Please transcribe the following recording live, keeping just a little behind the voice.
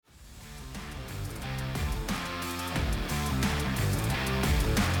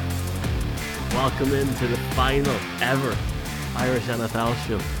welcome into the final ever Irish NFL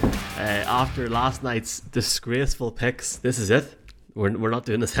show. After last night's disgraceful picks, this is it. We're not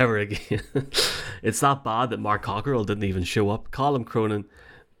doing this ever again. It's that bad that Mark Cockerell didn't even show up. Colm Cronin,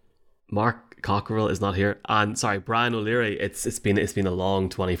 Mark Cockerell is not here, and sorry, Brian O'Leary. It's been a long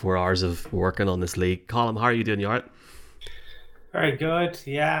 24 hours of working on this league. Colm, how are you doing? You alright? Very good.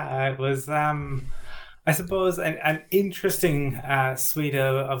 Yeah, it was I suppose an interesting suite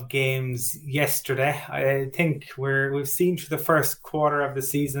of games yesterday. I think we've seen through the first quarter of the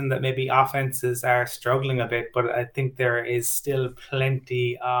season that maybe offenses are struggling a bit, but I think there is still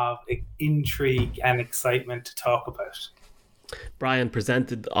plenty of intrigue and excitement to talk about. Brian,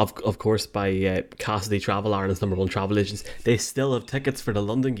 presented of course by Cassidy Travel, Ireland's #1 travel agents. They still have tickets for the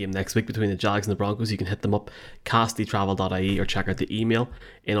London game next week between the Jags and the Broncos. You can hit them up, CassidyTravel.ie, or check out the email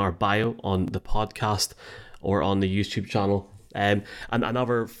in our bio on the podcast or on the YouTube channel. And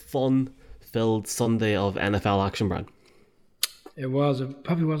another fun-filled Sunday of NFL action, Brian. It was. It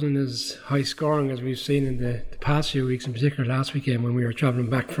probably wasn't as high scoring as we've seen in the past few weeks, in particular last weekend when we were travelling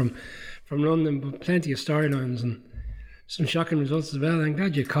back from London, but plenty of storylines and some shocking results as well. I'm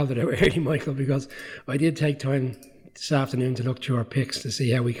glad you called it out early, Michael, because I did take time this afternoon to look through our picks to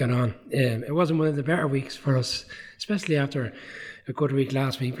see how we got on. It wasn't one of the better weeks for us, especially after a good week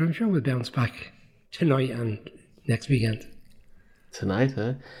last week, but I'm sure we'll bounce back tonight and next weekend. Tonight,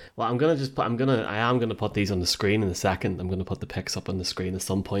 eh? Well, I am gonna put these on the screen in a second. I'm gonna put the picks up on the screen at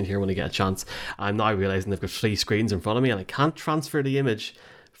some point here when I get a chance. I'm now realising I've got 3 screens in front of me and I can't transfer the image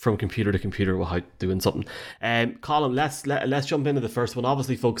from computer to computer without doing something. Colm, let's jump into the first one.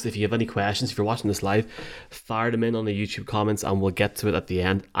 Obviously, folks, if you have any questions, if you're watching this live, fire them in on the YouTube comments and we'll get to it at the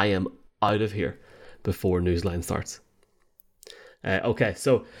end. I am out of here before Newsline starts. Okay,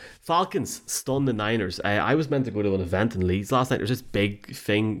 so Falcons stun the Niners. I was meant to go to an event in Leeds last night. There's this big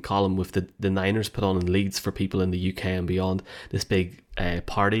thing, Colm, with the Niners put on in Leeds for people in the UK and beyond. This big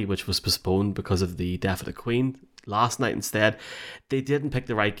party, which was postponed because of the death of the Queen last night instead. They didn't pick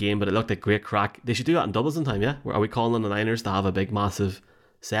the right game, but it looked like great crack. They should do that in Dublin sometime, yeah? Are we calling on the Niners to have a big, massive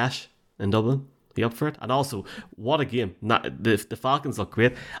sesh in Dublin? Be up for it? And also, what a game. The Falcons look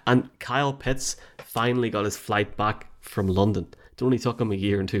great. And Kyle Pitts finally got his flight back from London. It only took him a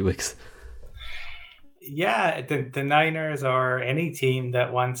year and 2 weeks. Yeah, the Niners or any team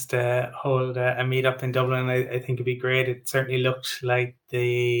that wants to hold a meet-up in Dublin, I think it'd be great. It certainly looked like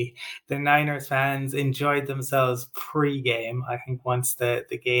the Niners fans enjoyed themselves pre-game. I think once the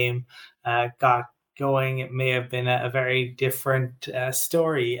game got going, it may have been a very different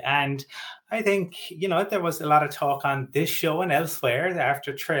story. And I think, there was a lot of talk on this show and elsewhere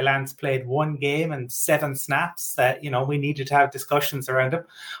after Trey Lance played 1 game and 7 snaps that, we needed to have discussions around him.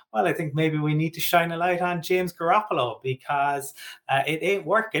 Well, I think maybe we need to shine a light on James Garoppolo because it ain't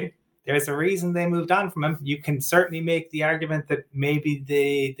working. There's a reason they moved on from him. You can certainly make the argument that maybe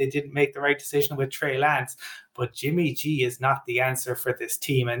they didn't make the right decision with Trey Lance, but Jimmy G is not the answer for this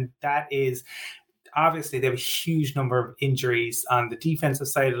team. And that is... Obviously, they have a huge number of injuries on the defensive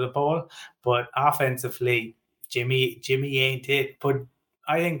side of the ball, but offensively, Jimmy ain't it. But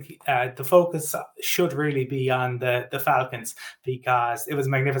I think the focus should really be on the Falcons because it was a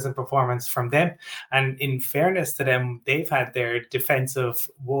magnificent performance from them. And in fairness to them, they've had their defensive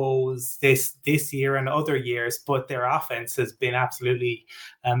woes this year and other years, but their offense has been absolutely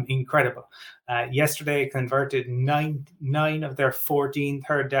incredible. Yesterday, converted 9 of their 14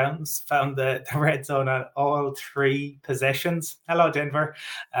 third downs, found the red zone on all 3 possessions. Hello, Denver.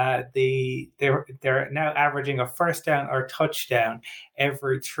 They're now averaging a first down or touchdown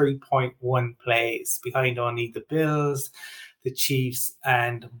every 3.1 plays, behind only the Bills, the Chiefs,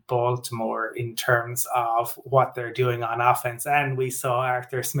 and Baltimore in terms of what they're doing on offense. And we saw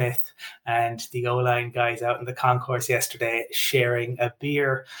Arthur Smith and the O-line guys out in the concourse yesterday sharing a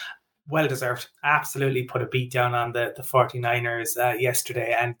beer. Well deserved. Absolutely put a beat down on the 49ers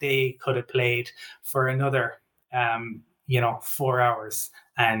yesterday, and they could have played for another 4 hours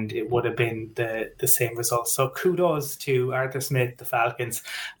and it would have been the same result. So kudos to Arthur Smith, the Falcons.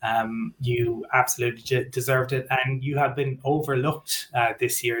 You absolutely deserved it, and you have been overlooked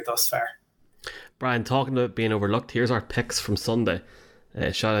this year thus far. Brian, talking about being overlooked, here's our picks from Sunday.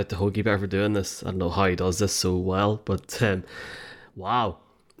 Shout out to Hoagie Bear for doing this. I don't know how he does this so well, but wow.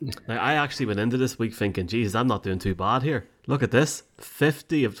 Now, I actually went into this week thinking, geez, I'm not doing too bad here. Look at this,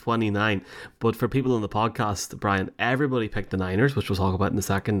 50 of 29. But for people on the podcast, Brian, everybody picked the Niners, which we'll talk about in a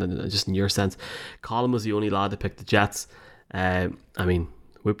second. And just in your sense, Colm was the only lad to pick the Jets.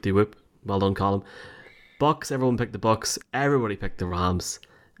 Whoop-de-whoop. Well done, Colm. Bucks, everyone picked the Bucks. Everybody picked the Rams.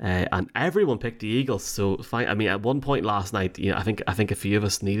 and everyone picked the Eagles. So fine. I mean, at one point last night, I think a few of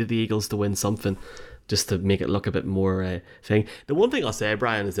us needed the Eagles to win something, just to make it look a bit more thing. The one thing I'll say,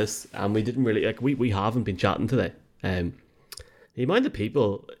 Brian, is this, and we didn't really we haven't been chatting today. The amount of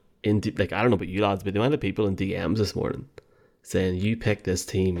people I don't know about you lads, but the amount of people in DMs this morning saying you picked this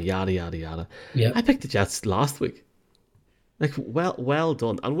team, yada yada yada. Yeah, I picked the Jets last week. Well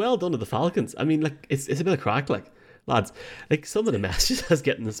done, and well done to the Falcons. I mean, it's a bit of crack, lads. Some of the messages I was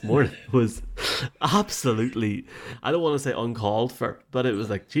getting this morning was absolutely, I don't want to say uncalled for, but it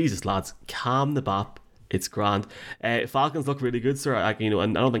was Jesus lads, calm the bap. It's grand. Falcons look really good, sir. And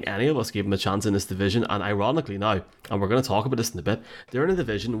I don't think any of us gave them a chance in this division. And ironically now, and we're going to talk about this in a bit, they're in a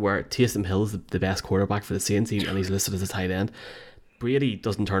division where Taysom Hill is the best quarterback for the Saints, and he's listed as a tight end. Brady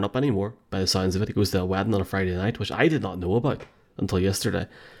doesn't turn up anymore, by the sounds of it. He goes to a wedding on a Friday night, which I did not know about until yesterday.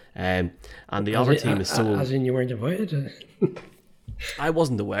 And the other team is so... As in you weren't invited? I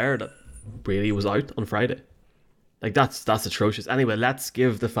wasn't aware that Brady was out on Friday. That's atrocious. Anyway, let's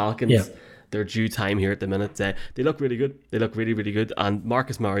give the Falcons their due time here at the minute. They look really good. They look really, really good. And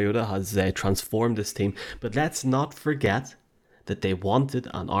Marcus Mariota has transformed this team. But let's not forget that they wanted,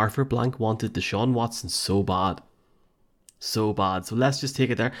 and Arthur Blank wanted, Deshaun Watson so bad. So bad. So let's just take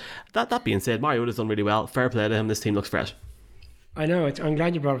it there. That being said, Mariota's done really well. Fair play to him. This team looks fresh. I know. I'm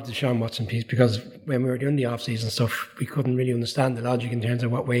glad you brought up the Deshaun Watson piece, because when we were doing the off-season stuff, we couldn't really understand the logic in terms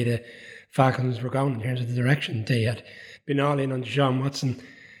of what way the Falcons were going in terms of the direction. They had been all in on Deshaun Watson,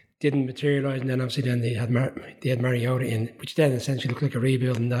 didn't materialise, and then obviously they had Mariota in, which then essentially looked like a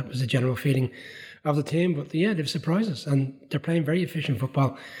rebuild, and that was the general feeling of the team. But they've surprised us, and they're playing very efficient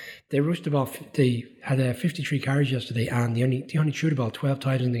football. They rushed the ball. They had 53 carries yesterday, and they only threw the ball 12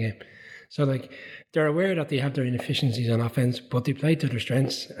 times in the game. So they're aware that they have their inefficiencies on offense, but they play to their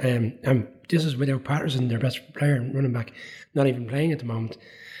strengths. And this is without Patterson, their best player and running back, not even playing at the moment.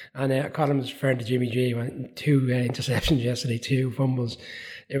 And Colin was referring to Jimmy G. Went 2 interceptions yesterday, 2 fumbles.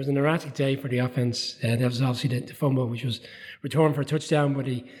 It was an erratic day for the offense. There was obviously the fumble, which was returned for a touchdown, but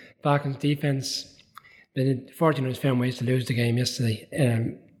the Falcons defense, the 49ers found ways to lose the game yesterday.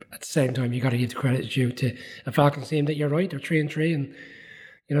 At the same time, you got to give the credit due to a Falcons team that you're right, they're 3-3, and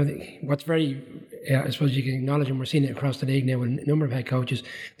what's very, I suppose you can acknowledge, and we're seeing it across the league now with a number of head coaches,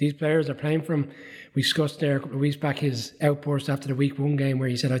 these players are playing from. We discussed there a couple of weeks back his outburst after the week 1 game where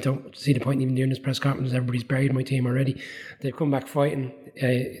he said, I don't see the point in even doing this press conference, everybody's buried my team already. They've come back fighting,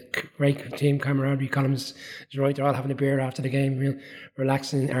 great team camaraderie. Collins is right, they're all having a beer after the game, real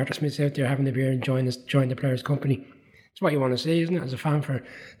relaxing. Arthur Smith's out there having a beer, enjoying the players' company. It's what you want to see, isn't it, as a fan for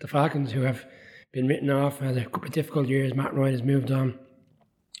the Falcons, who have been written off, had a couple of difficult years. Matt Ryan has moved on.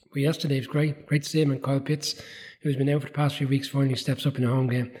 But yesterday was great to see him, and Kyle Pitts, who's been out for the past few weeks, finally steps up in a home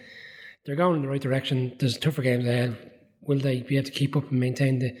game. They're going in the right direction. There's tougher games ahead. Will they be able to keep up and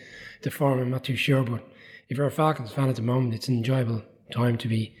maintain the form? I'm not too sure, but if you're a Falcons fan at the moment, it's an enjoyable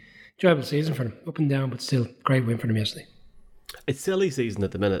season for them. Up and down, but still great win for them yesterday. It's silly season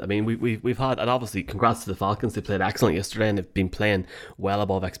at the minute. I mean, we've had, and obviously congrats to the Falcons. They played excellent yesterday, and they've been playing well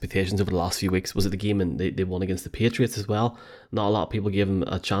above expectations over the last few weeks. Was it the game and they won against the Patriots as well? Not a lot of people gave them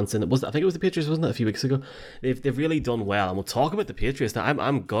a chance in it. I think it was the Patriots, wasn't it, a few weeks ago? They've really done well, and we'll talk about the Patriots. Now,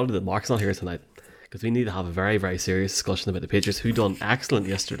 I'm gutted that Mark's not here tonight, because we need to have a very, very serious discussion about the Patriots, who done excellent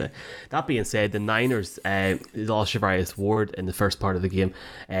yesterday. That being said, the Niners lost Charvarius Ward in the first part of the game.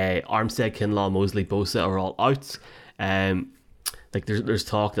 Armstead, Kinlaw, Mosley, Bosa are all out. There's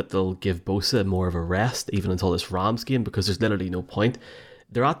talk that they'll give Bosa more of a rest even until this Rams game, because there's literally no point.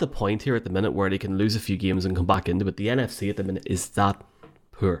 They're at the point here at the minute where they can lose a few games and come back into it. The NFC at the minute is that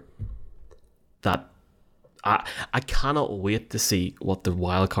poor that I cannot wait to see what the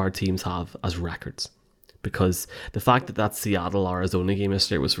wildcard teams have as records, because the fact that Seattle Arizona game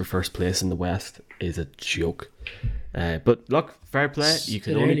yesterday was for first place in the West is a joke. But look, fair play. You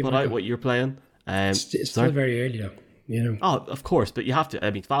can only put out what you're playing. It's still very early though. Oh, of course, but you have to.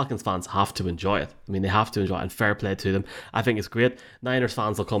 I mean, Falcons fans have to enjoy it. I mean, they have to enjoy it, and fair play to them. I think it's great. Niners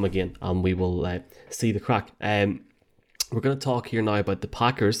fans will come again, and we will see the crack. We're going to talk here now about the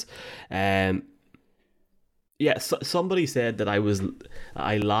Packers. Somebody said that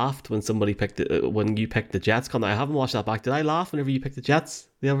I laughed when somebody when you picked the Jets. I haven't watched that back. Did I laugh whenever you picked the Jets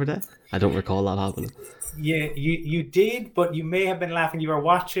the other day? I don't recall that happening. Yeah, you did, but you may have been laughing. You were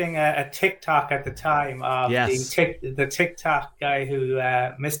watching a TikTok at the time of the TikTok guy who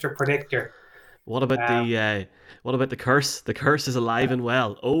Mr. Predictor. What about the curse? The curse is alive and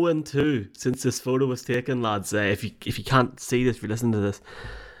well. 0-2 since this photo was taken, lads. If you can't see this, if you're listening to this,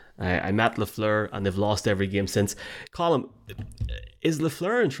 I met LaFleur and they've lost every game since. Colin, is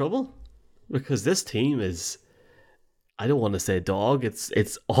LaFleur in trouble? Because this team is... I don't want to say dog.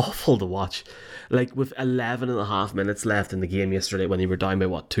 It's awful to watch. Like with 11 and a half minutes left in the game yesterday, when you were down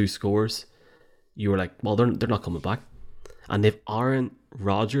by 2 scores, you were like, well, they're not coming back, and they've Aaron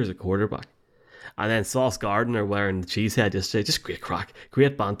Rodgers at quarterback, and then Sauce Gardner wearing the cheese head yesterday. Just great crack,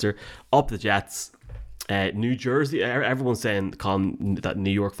 great banter. Up the Jets. New Jersey, everyone's saying, Colin, that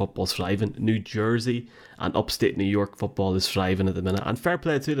New York football's thriving. New Jersey and upstate New York football is thriving at the minute, and fair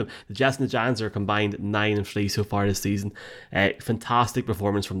play to them. The Jets and the Giants are combined 9-3 so far this season. Fantastic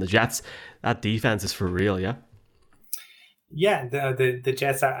performance from the Jets. That defense is for real, yeah? Yeah, the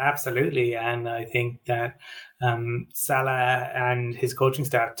Jets are absolutely, and I think that Salah and his coaching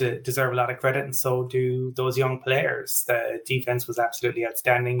staff deserve a lot of credit, and so do those young players. The defense was absolutely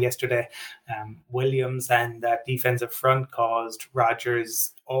outstanding yesterday. Williams and that defensive front caused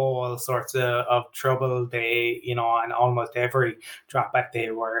Rodgers all sorts of trouble. They, and almost every drop back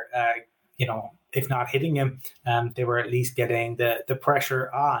they were, if not hitting him, they were at least getting the pressure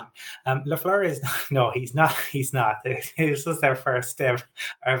on. LaFleur is he's not. This was their first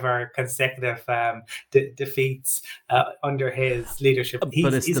ever consecutive defeats under his leadership.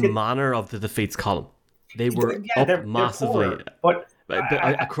 But it's the manner of the defeats, Colin. They were up massively, but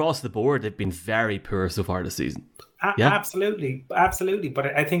across the board, they've been very poor so far this season. Absolutely.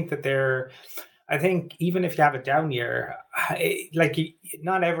 But I think that I think even if you have a down year,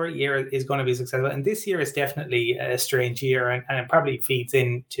 not every year is going to be successful. And this year is definitely a strange year, and it probably feeds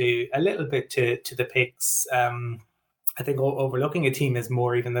into a little bit to the picks. I think overlooking a team is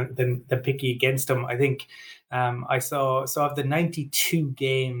more even than picky against them. I think I saw of the 92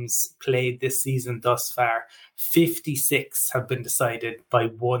 games played this season thus far, 56 have been decided by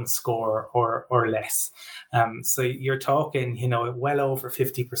one score or less. So you're talking, well over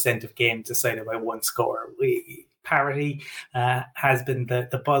 50% of games decided by one score. Parity has been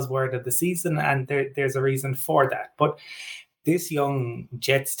the buzzword of the season, and there's a reason for that. But this young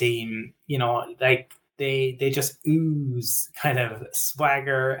Jets team, they just ooze kind of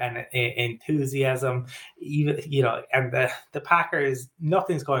swagger and enthusiasm, even, and the Packers,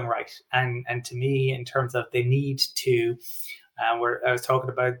 nothing's going right. And to me, in terms of they need to, I was talking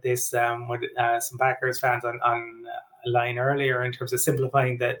about this with some Packers fans on a line earlier, in terms of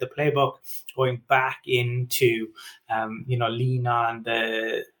simplifying the playbook, going back into, lean on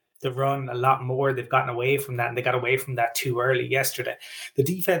the run a lot more. They've gotten away from that, and they got away from that too early yesterday. The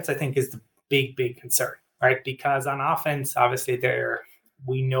defense, I think, is the big concern, right? Because on offense, obviously,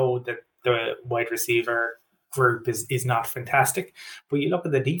 we know that the wide receiver group is not fantastic, but you look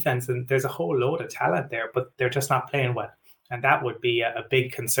at the defense and there's a whole load of talent there, but they're just not playing well. And that would be a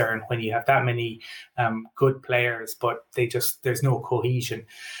big concern when you have that many good players, but there's no cohesion.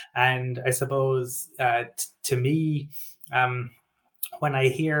 And I suppose to me, when I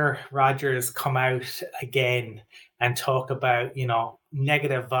hear Rodgers come out again and talk about,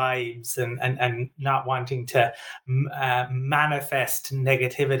 negative vibes and not wanting to manifest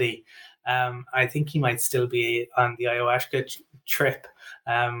negativity, I think he might still be on the ayahuasca trip.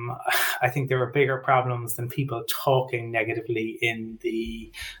 I think there are bigger problems than people talking negatively in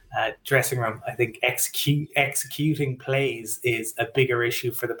the dressing room. I think executing plays is a bigger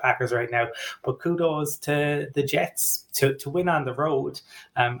issue for the Packers right now. But kudos to the Jets to win on the road,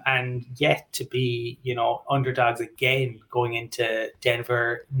 and yet to be, underdogs again going into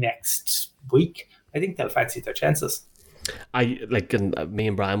Denver next week. I think they'll fancy their chances. And me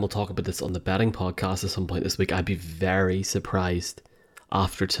and Brian will talk about this on the betting podcast at some point this week. I'd be very surprised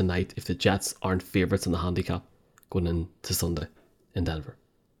after tonight if the Jets aren't favourites in the handicap going into Sunday in Denver.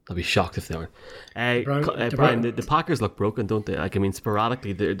 I'd be shocked if they aren't. Brian, the Packers look broken, don't they?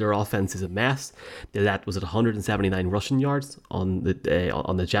 Sporadically their offense is a mess. They let 179 rushing yards on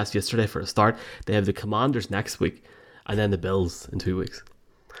the Jets yesterday for a start. They have the Commanders next week, and then the Bills in 2 weeks.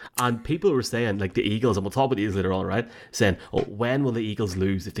 And people were saying, like the Eagles, and we'll talk about the Eagles later on, right? Saying, when will the Eagles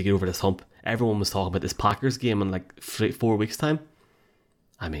lose if they get over this hump? Everyone was talking about this Packers game in 4 weeks' time.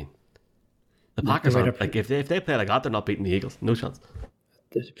 The Packers aren't, if they play like that, they're not beating the Eagles. No chance.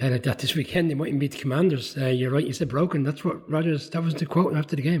 If they play like that this weekend, they mightn't beat the Commanders. You're right, you said broken. That's what Rodgers, that was the quote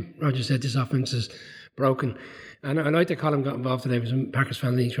after the game. Rodgers said this offense is broken. And I like that Colin got involved today. He was a Packers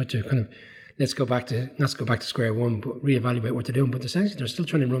fan. He tried to kind of, let's go back to square one, but reevaluate what they're doing. But essentially, they're still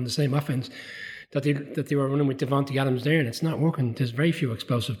trying to run the same offense that they were running with Devontae Adams there, and it's not working. There's very few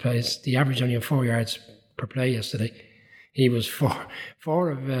explosive plays. The average only had 4 yards per play yesterday. He was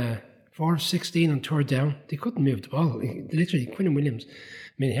four of 16 on third down. They couldn't move the ball. Literally, Quinnen Williams.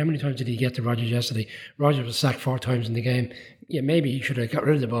 How many times did he get to Rodgers yesterday? Rodgers was sacked 4 times in the game. Yeah, maybe he should have got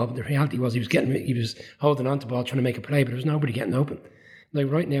rid of the ball, but the reality was he was holding on to the ball, trying to make a play, but there was nobody getting open.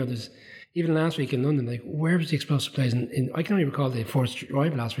 Like right now, even last week in London, like where was the explosive plays? I can only recall the first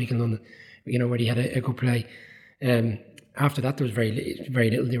drive last week in London, where he had a good play. After that, there was very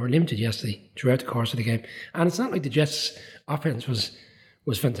little. They were limited yesterday throughout the course of the game, and it's not like the Jets' offense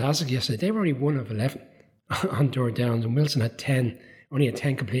was fantastic yesterday. They were only 1 of 11 on third downs, and Wilson had 10. Only had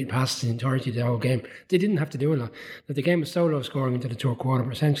 10 complete passes in the entirety of the whole game. They didn't have to do a lot. But the game was so low scoring into the third quarter,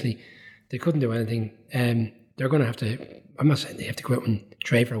 but essentially they couldn't do anything. They're going to have to, I'm not saying they have to go out and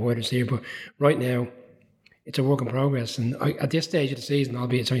trade for a wide receiver, but right now it's a work in progress. And at this stage of the season,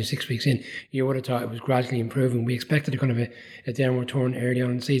 albeit it's only 6 weeks in, you would have thought it was gradually improving. We expected a kind of a downward turn early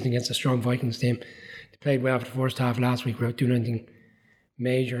on in the season against a strong Vikings team. They played well for the first half last week without doing anything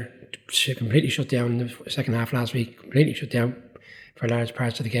major. Completely shut down in the second half last week, completely shut down for large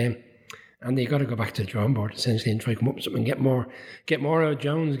parts of the game, and they got to go back to the drawing board essentially and try to come up with something, get more out of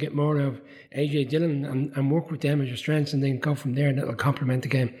Jones, get more out of AJ Dillon, and work with them as your strengths, and then go from there, and that'll complement the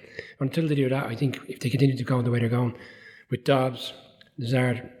game. Until they do that, I think if they continue to go the way they're going with Dobbs,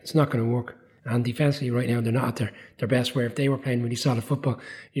 Lazard, it's not going to work. And defensively right now, they're not at their best, where if they were playing really solid football,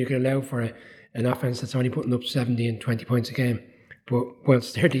 you could allow for an offense that's only putting up 70 and 20 points a game. But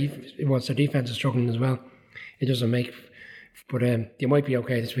whilst their defense is struggling as well, it doesn't make. But they might be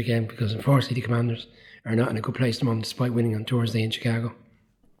okay this weekend, because unfortunately the Commanders are not in a good place at the moment, despite winning on Thursday in Chicago.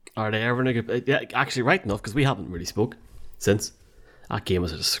 Are they ever in a good... Yeah, actually, right enough, because we haven't really spoke since. That game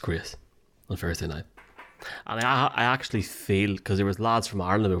was a disgrace on Thursday night. And I actually feel, because there was lads from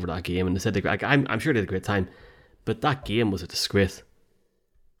Ireland over that game, and they said I'm sure they had a great time, but that game was a disgrace.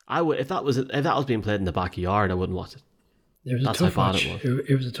 I would, if that was being played in the backyard, I wouldn't watch it. It was a tough watch.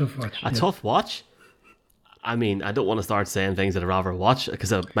 It was a tough watch. Tough watch? I mean, I don't want to start saying things that I'd rather watch,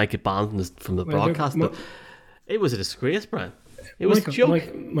 because I might get banned from the broadcast, but it was a disgrace, Brian. It was a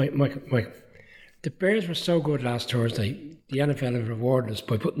joke. Michael, the Bears were so good last Thursday. The NFL have rewarded us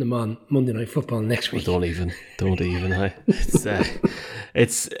by putting them on Monday Night Football next week. Well, don't even.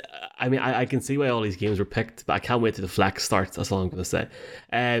 It's. I mean, I can see why all these games were picked, but I can't wait till the flex starts. That's all I'm going to say.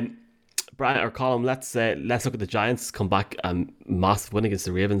 Brian or Colin, let's look at the Giants come back massive win against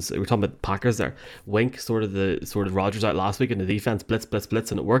the Ravens. We're talking about Packers there. Wink sort of Rodgers out last week in the defense,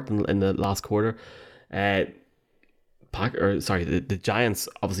 blitz, and it worked in the last quarter. The Giants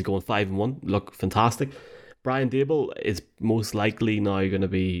obviously going 5-1, look fantastic. Brian Daboll is most likely now going to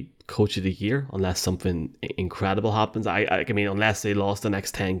be coach of the year unless something incredible happens. I mean, unless they lost the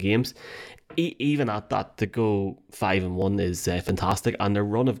next 10 games. Even at that, to go 5-1 is fantastic, and their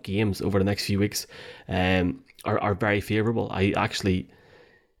run of games over the next few weeks are very favourable. I actually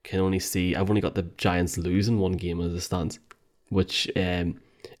can only see, I've only got the Giants losing one game as it stands, which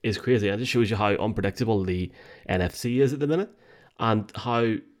is crazy. And it just shows you how unpredictable the NFC is at the minute, and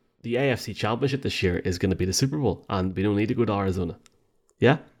how the AFC Championship this year is going to be the Super Bowl, and we don't need to go to Arizona.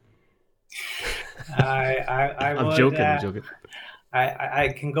 Yeah? I'm joking.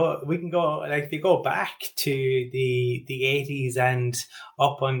 I can go. We can go. Like, if you go back to the 80s and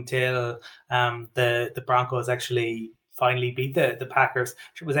up until the Broncos actually finally beat the Packers,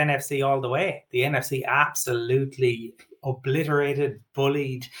 it was NFC all the way. The NFC absolutely obliterated,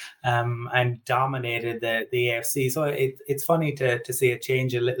 bullied, and dominated the AFC. So it's funny to see it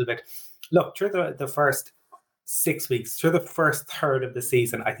change a little bit. Look, through the first 6 weeks, through the first third of the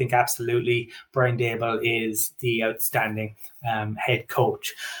season, I think absolutely Brian Daboll is the outstanding head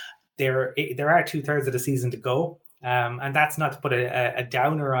coach. There are 2/3 of the season to go, and that's not to put a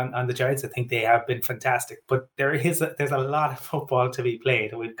downer on the Giants. I think they have been fantastic, but there's a lot of football to be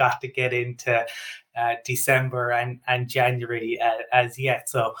played, and we've got to get into December and January as yet.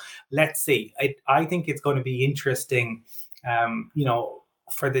 So let's see. I think it's going to be interesting,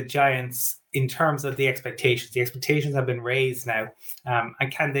 for the Giants in terms of the expectations. The expectations have been raised now, and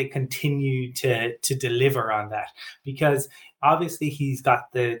can they continue to deliver on that? Because obviously he's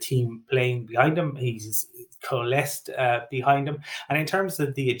got the team playing behind him. He's coalesced behind him. And in terms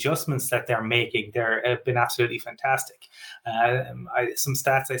of the adjustments that they're making, they've been absolutely fantastic. Some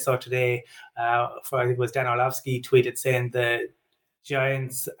stats I saw today, I think it was Dan Orlovsky tweeted saying the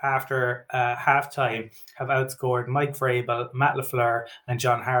Giants after halftime have outscored Mike Vrabel, Matt LaFleur, and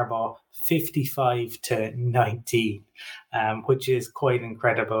John Harbaugh 55-19, which is quite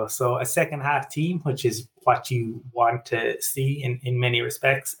incredible. So a second half team, which is what you want to see in many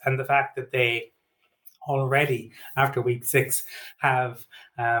respects, and the fact that they already after week 6 have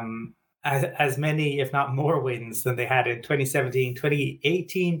as many, if not more, wins than they had in 2017,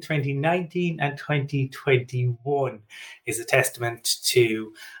 2018, 2019, and 2021 is a testament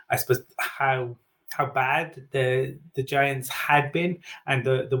to, I suppose, how bad the Giants had been, and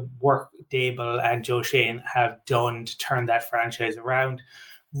the work Daboll and Joe Schoen have done to turn that franchise around.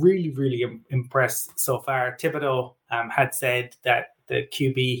 really impressed so far. Thibodeau had said that the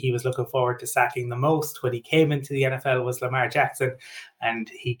QB he was looking forward to sacking the most when he came into the NFL was Lamar Jackson, and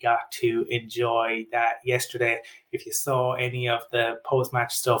he got to enjoy that yesterday. If you saw any of the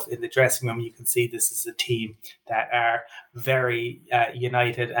post-match stuff in the dressing room, you can see this is a team that are very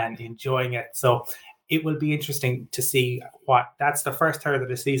united and enjoying it. So it will be interesting to see that's the first third of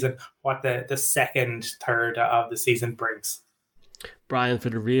the season, what the second third of the season brings. Brian,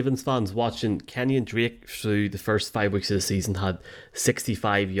 for the Ravens fans watching, Kenyon Drake through the first 5 weeks of the season had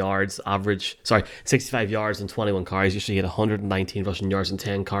 65 yards and 21 carries. Usually he had 119 rushing yards and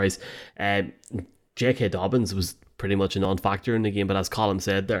 10 carries. J.K. Dobbins was pretty much a non-factor in the game, but as Colin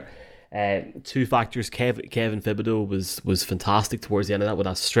said there, two factors. Kevin Thibodeau was fantastic towards the end of that with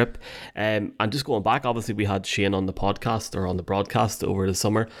that strip. And just going back, obviously we had Shane on the podcast or on the broadcast over the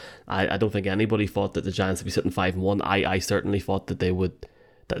summer. I don't think anybody thought that the Giants would be sitting 5-1. I certainly thought that they would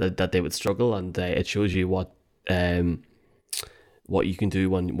that they would struggle, and it shows you what you can do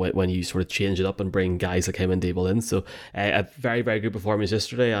when you sort of change it up and bring guys like him and Dable in. So a very good performance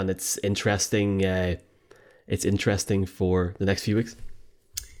yesterday, and it's interesting. It's interesting for the next few weeks.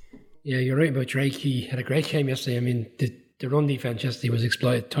 Yeah, you're right about Drake. He had a great game yesterday. I mean, the run defense yesterday was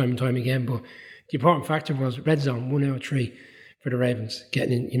exploited time and time again, but the important factor was red zone, 1 out of 3 for the Ravens,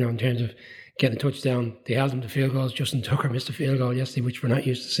 getting in, in terms of getting a touchdown. They held them to field goals. Justin Tucker missed a field goal yesterday, which we're not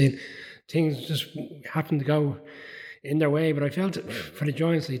used to seeing. Things just happened to go in their way, but I felt for the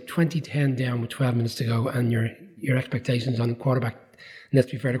Giants, 20-10 down with 12 minutes to go, and your expectations on the quarterback. And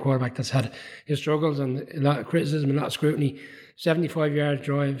let's be fair, the quarterback that's had his struggles and a lot of criticism, a lot of scrutiny. 75-yard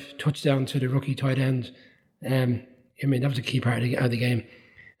drive, touchdown to the rookie tight end. I mean, that was a key part of the game.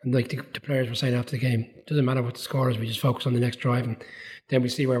 And like the players were saying after the game, it doesn't matter what the score is, we just focus on the next drive, and then we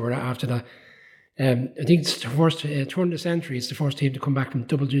see where we're at after that. I think it's the first turn of the century. It's the first team to come back from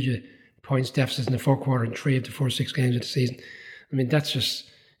double-digit points deficits in the fourth quarter in 3 of the first 6 games of the season. I mean, that's just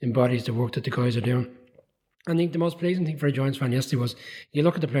embodies the work that the guys are doing. I think the most pleasing thing for a Giants fan yesterday was you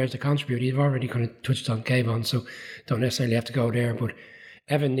look at the players that contribute. You've already kind of touched on Kayvon, so don't necessarily have to go there. But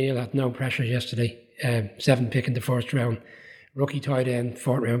Evan Neal had no pressure yesterday. 7th pick in the first round. Rookie tight end,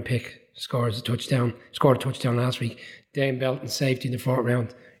 4th round pick, scored a touchdown last week. Dane Belton, safety in the 4th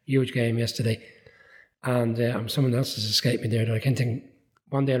round. Huge game yesterday. And someone else has escaped me there that I can't think.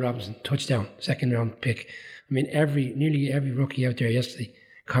 Wandale Robinson, touchdown, 2nd round pick. I mean, nearly every rookie out there yesterday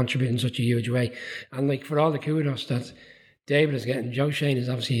contribute in such a huge way. And like for all the kudos that David is getting, Joe Shane is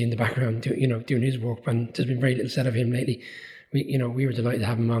obviously in the background doing his work, and there's been very little said of him lately. We were delighted to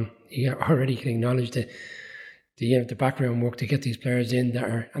have him on. He already can acknowledge the background work to get these players in that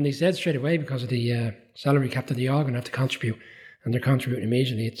are, and they said straight away because of the salary cap that they all going to have to contribute, and they're contributing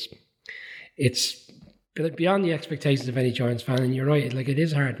immediately. It's beyond the expectations of any Giants fan, and you're right, like it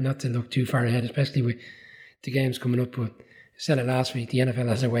is hard not to look too far ahead, especially with the games coming up. But I said it last week, the NFL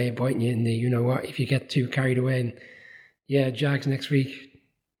has a way of biting you in the if you get too carried away. And Jags next week,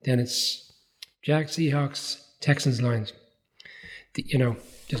 then it's Jags, Seahawks, Texans, Lions.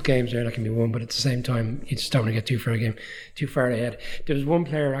 There's games there that can be won, but at the same time, you just don't want to get too far ahead. There was one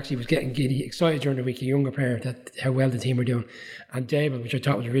player actually was getting giddy, excited during the week, a younger player, that how well the team were doing. And Dable, which I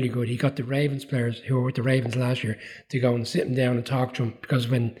thought was really good, he got the Ravens players who were with the Ravens last year to go and sit him down and talk to him, because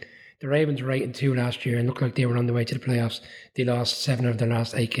when the Ravens were 8-2 last year and looked like they were on the way to the playoffs, they lost 7 of their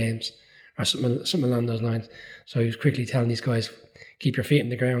last 8 games, or something along those lines. So he was quickly telling these guys, keep your feet in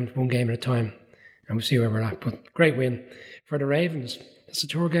the ground, 1 game at a time, and we'll see where we're at. But great win for the Ravens. It's a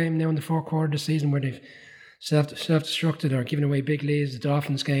tour game now in the 4th quarter of the season where they've self-destructed or given away big leads. The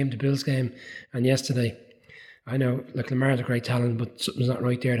Dolphins game, the Bills game, and yesterday. I know, Lamar's a great talent, but something's not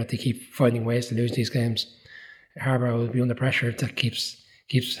right there that they keep finding ways to lose these games. Harbaugh will be under pressure if that keeps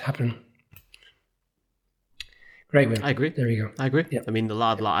happening. Great win. I agree. There you go. I agree. Yeah. I mean, the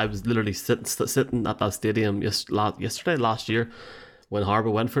lad, I was literally sitting at that stadium last year when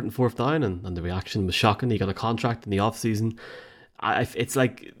Harbaugh went for it in 4th down, and the reaction was shocking. He got a contract in the off-season. It's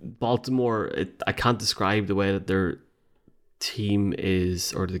like Baltimore. I can't describe the way that their team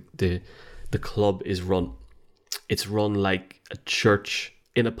is, or the club is run. It's run like a church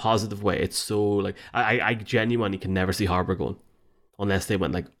in a positive way. It's so like I genuinely can never see Harbaugh going unless they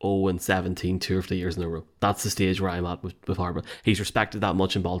went like 0-17 2 or 3 years in a row. That's the stage where I'm at with Harbaugh. He's respected that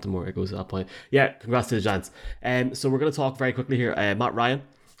much in Baltimore. It goes to that point. Yeah, congrats to the Giants. So we're going to talk very quickly here. Matt Ryan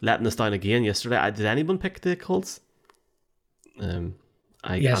letting us down again yesterday. Did anyone pick the Colts?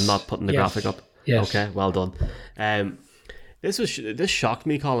 Yes. I'm not putting the graphic up. Yes. Okay, well done. This shocked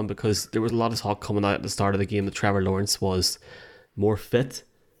me, Colin, because there was a lot of talk coming out at the start of the game that Trevor Lawrence was more fit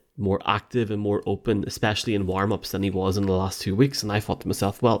more active and more open, especially in warm-ups, than he was in the last 2 weeks. And I thought to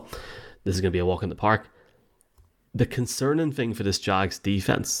myself, well, this is going to be a walk in the park. The concerning thing for this Jags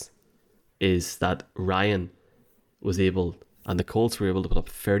defense is that Ryan was able, and the Colts were able to put up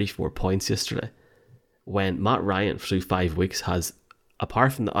 34 points yesterday, when Matt Ryan through 5 weeks has,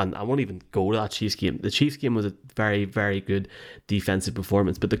 apart from and I won't even go to that Chiefs game. The Chiefs game was a very, very good defensive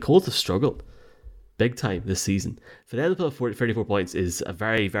performance, but the Colts have struggled big time this season. For them to put up 34 points is a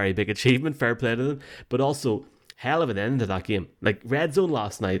very, very big achievement. Fair play to them, but also hell of an end to that game. Like, red zone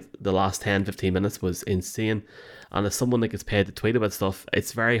last night, the last 10-15 minutes was insane. And as someone that gets paid to tweet about stuff,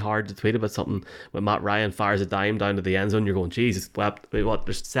 it's very hard to tweet about something when Matt Ryan fires a dime down to the end zone. You're going, Jesus, what?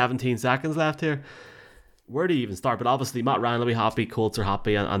 There's 17 seconds left here. Where do you even start? But obviously Matt Ryan will be happy, Colts are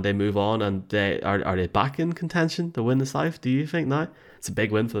happy, and they move on. And they are they back in contention to win the South, do you think now? It's a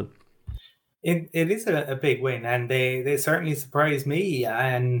big win for them. It is a big win, and they certainly surprised me.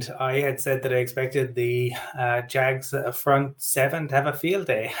 And I had said that I expected the Jags front seven to have a field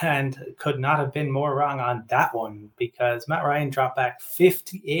day, and could not have been more wrong on that one, because Matt Ryan dropped back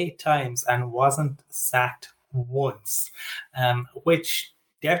 58 times and wasn't sacked once, which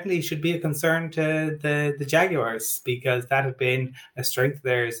definitely should be a concern to the Jaguars, because that had been a strength of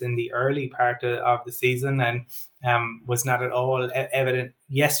theirs in the early part of the season, and was not at all evident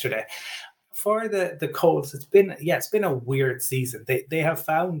yesterday. For the Colts, it's been a weird season. They have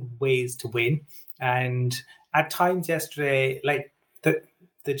found ways to win, and at times yesterday, like the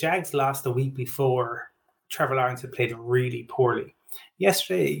Jags lost the week before, Trevor Lawrence had played really poorly.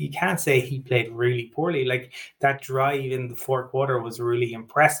 Yesterday, you can't say he played really poorly. Like, that drive in the fourth quarter was really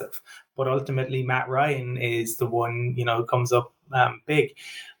impressive, but ultimately Matt Ryan is the one, who comes up big.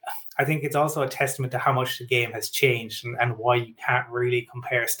 I think it's also a testament to how much the game has changed, and why you can't really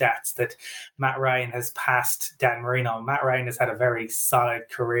compare stats, that Matt Ryan has passed Dan Marino. Matt Ryan has had a very solid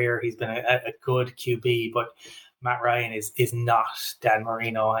career. He's been a good QB, but Matt Ryan is not Dan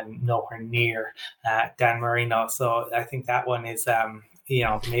Marino, and nowhere near Dan Marino. So I think that one is,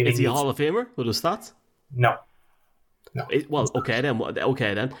 maybe... Is he a Hall of Famer with his stats? No. Okay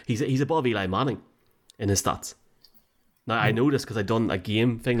then. He's above Eli Manning in his stats. Now, I know this because I done a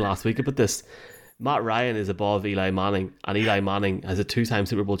game thing last week about this. Matt Ryan is above Eli Manning, and Eli Manning is a 2-time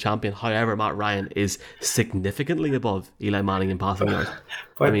Super Bowl champion. However, Matt Ryan is significantly above Eli Manning in passing yards.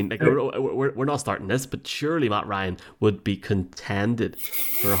 I mean, like, we're not starting this, but surely Matt Ryan would be contended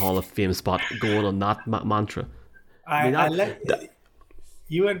for a Hall of Fame spot going on that mantra.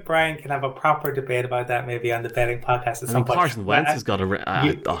 You and Brian can have a proper debate about that, maybe on the betting podcast at some point. Carson Wentz has got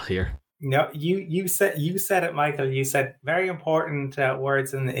here. No, you said it, Michael. You said very important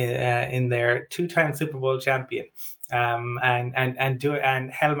words in there. 2-time Super Bowl champion,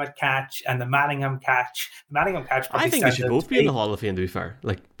 and helmet catch, and the Manningham catch. The Manningham catch. I think they should both be in the Hall of Fame, to be fair.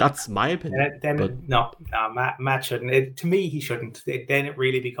 Like, that's my opinion. No, Matt shouldn't. To me, he shouldn't. Then it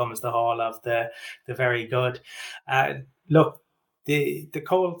really becomes the Hall of the very good. Look. The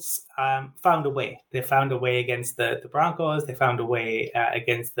Colts found a way. They found a way against the Broncos. They found a way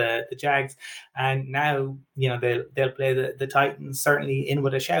against the Jags, and now they'll play the Titans, certainly in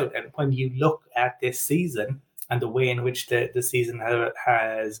with a shout. And when you look at this season and the way in which the season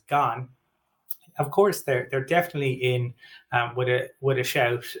has gone, of course they're definitely in with a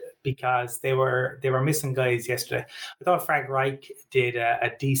shout, because they were missing guys yesterday. I thought Frank Reich did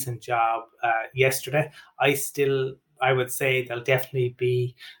a decent job yesterday. I would say there'll definitely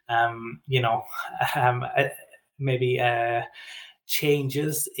be, maybe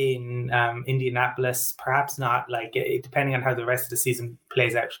changes in Indianapolis. Perhaps not, like, depending on how the rest of the season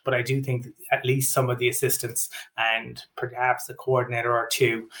plays out. But I do think that at least some of the assistants and perhaps a coordinator or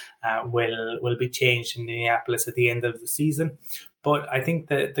two will be changed in Indianapolis at the end of the season. But I think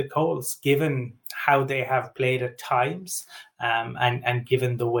that the Colts, given how they have played at times, and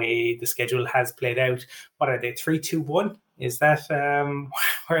given the way the schedule has played out, what are they, 3-2-1? Is that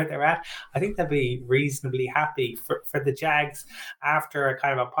where they're at? I think they'll be reasonably happy. For the Jags, after a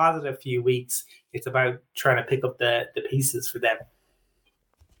kind of a positive few weeks, it's about trying to pick up the pieces for them.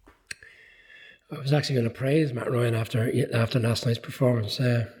 I was actually going to praise Matt Ryan after last night's performance.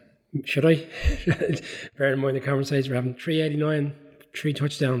 Should I? Bear in mind the conversation we're having. 389, 3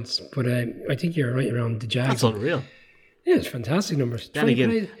 touchdowns. But I think you're right around the Jags. That's unreal. Yeah, it's fantastic numbers. Then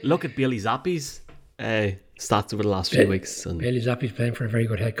again, look at Bailey Zappi's stats over the last few weeks. And Bailey Zappi's playing for a very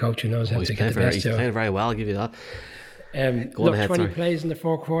good head coach who knows how to get the best. He's playing very well, I'll give you that. 20 plays in the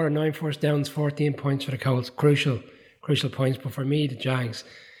fourth quarter, 9 first downs, 14 points for the Colts. Crucial points. But for me, the Jags,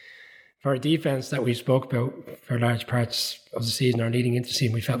 for a defense that we spoke about for large parts of the season or leading into the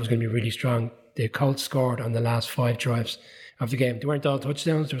season, we felt was going to be really strong. The Colts scored on the last 5 drives of the game. They weren't all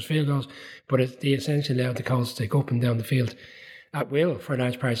touchdowns, there was field goals, but they essentially allowed the Colts to go up and down the field at will for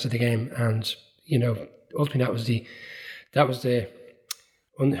large parts of the game. And, ultimately that was the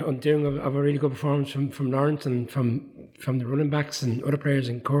undoing of a really good performance from Lawrence and from the running backs and other players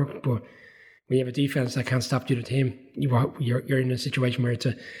in Cork. But when you have a defense that can't stop the other team, you're in a situation where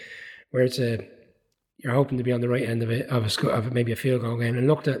you're hoping to be on the right end of maybe a field goal game, and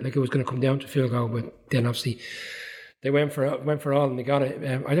looked at like it was going to come down to field goal, but then obviously they went for all and they got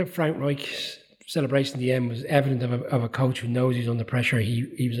it. I think Frank Reich's celebration at the end was evident of a coach who knows he's under pressure.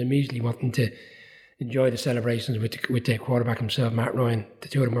 He was immediately wanting to enjoy the celebrations with the quarterback himself, Matt Ryan. The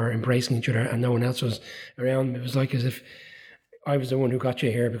two of them were embracing each other and no one else was around. It was like as if I was the one who got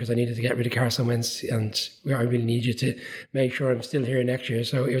you here because I needed to get rid of Carson Wentz, and I really need you to make sure I'm still here next year.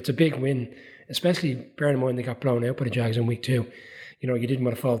 So it's a big win, especially bearing in mind they got blown out by the Jags in week 2. You didn't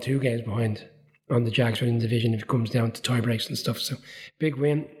want to fall 2 games behind on the Jags within the division if it comes down to tie breaks and stuff. So big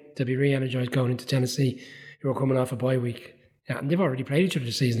win to be re-energized going into Tennessee, who are coming off a bye week. Yeah, and they've already played each other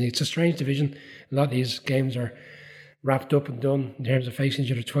this season. It's a strange division. A lot of these games are wrapped up and done in terms of facing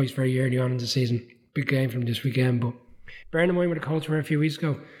each other twice very early on in the season. Big game from this weekend, but bearing in mind where the Colts were a few weeks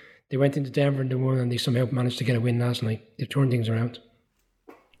ago, they went into Denver and they won, and they somehow managed to get a win last night. They've turned things around.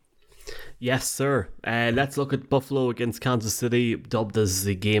 Yes, sir. Let's look at Buffalo against Kansas City, dubbed as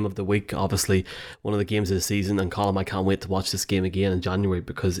the game of the week. Obviously, one of the games of the season. And Colin, I can't wait to watch this game again in January,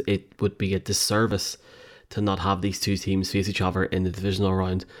 because it would be a disservice to not have these two teams face each other in the divisional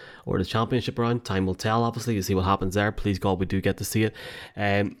round or the championship round. Time will tell, obviously, to see what happens there. Please God, we do get to see it.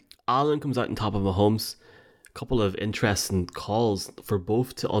 Allen comes out on top of Mahomes. A couple of interesting calls for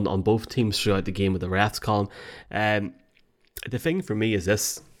both on both teams throughout the game with the refs, Colin. The thing for me is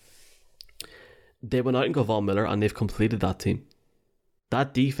this. They went out and got Von Miller, and they've completed that team.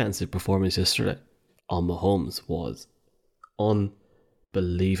 That defensive performance yesterday on Mahomes was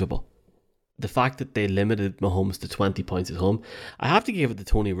unbelievable. The fact that they limited Mahomes to 20 points at home, I have to give it to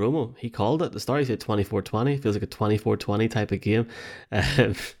Tony Romo. He called it. At the start he said 24-20. Feels like a 24-20 type of game.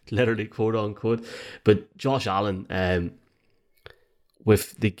 Literally, quote unquote. But Josh Allen,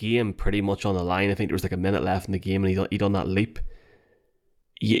 with the game pretty much on the line, I think there was like a minute left in the game, and he done that leap.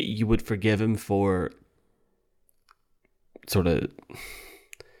 You would forgive him for sort of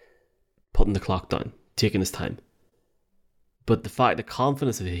putting the clock down, taking his time. But the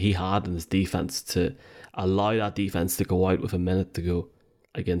confidence that he had in his defense to allow that defense to go out with a minute to go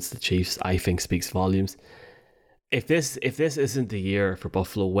against the Chiefs, I think speaks volumes. If this isn't the year for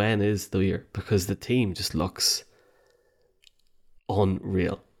Buffalo, when is the year? Because the team just looks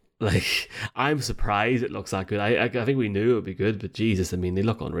unreal. Like, I'm surprised it looks that good. I think we knew it would be good, but Jesus, I mean, they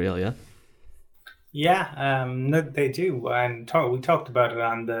look unreal, yeah? Yeah, no, they do. And we talked about it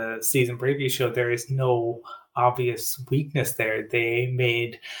on the season preview show. There is no obvious weakness there. They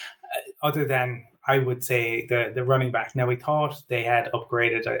made, other than, I would say, the running back. Now, we thought they had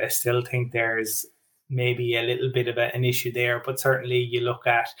upgraded. I still think there's maybe a little bit of an issue there, but certainly you look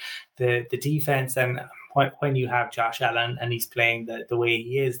at the defense, and when you have Josh Allen and he's playing the way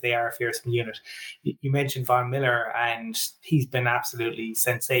he is, they are a fearsome unit. You mentioned Von Miller, and he's been absolutely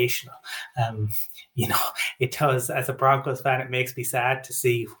sensational. It does, as a Broncos fan, it makes me sad to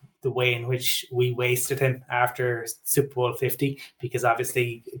see the way in which we wasted him after Super Bowl 50, because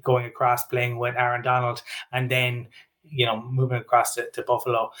obviously going across playing with Aaron Donald and then, moving across to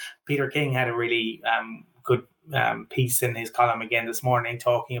Buffalo. Peter King had a really good piece in his column again this morning,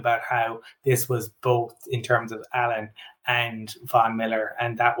 talking about how this was both in terms of Allen and Von Miller,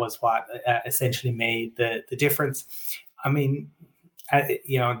 and that was what essentially made the difference. I mean,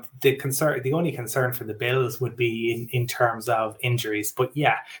 the only concern for the Bills would be in terms of injuries, but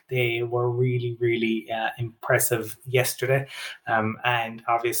yeah, they were really, really impressive yesterday, and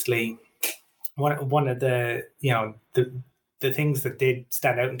obviously one of the things that did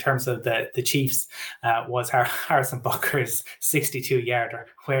stand out in terms of the Chiefs was Harrison Butker's 62-yarder,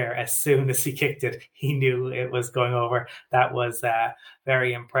 where as soon as he kicked it, he knew it was going over. That was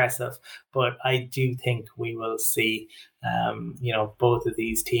very impressive. But I do think we will see, both of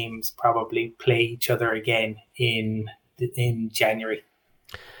these teams probably play each other again in January.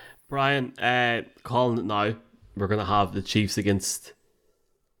 Brian, calling it now, we're going to have the Chiefs against...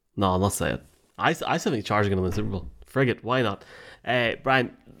 No, I'll not say it. I still think Chargers are going to win the Super Bowl. Frigate, why not?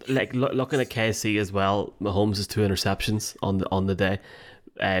 Brian, looking at KC as well, Mahomes has 2 interceptions on the day.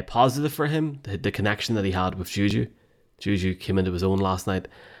 Positive for him, the connection that he had with Juju. Juju came into his own last night.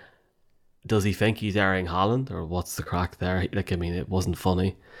 Does he think he's Erling Haaland, or what's the crack there? It wasn't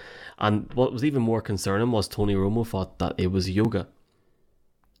funny. And what was even more concerning was Tony Romo thought that it was yoga.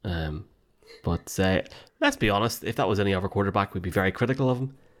 But let's be honest, if that was any other quarterback, we'd be very critical of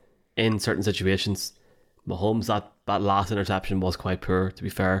him in certain situations. Mahomes, that last interception was quite poor, to be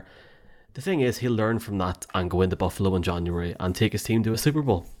fair. The thing is, he'll learn from that and go into Buffalo in January and take his team to a Super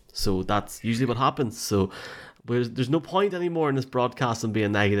Bowl. So that's usually what happens. So there's no point anymore in this broadcast and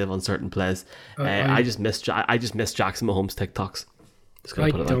being negative on certain plays. I just miss Jackson Mahomes' TikToks. I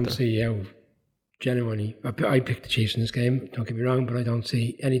don't see how genuinely. I picked the Chiefs in this game. Don't get me wrong, but I don't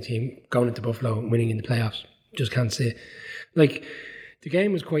see any team going into Buffalo and winning in the playoffs. Just can't see it. Like, the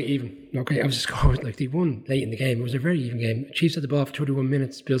game was quite even. Okay, I was scored. Like, they won late in the game. It was a very even game. Chiefs had the ball for 31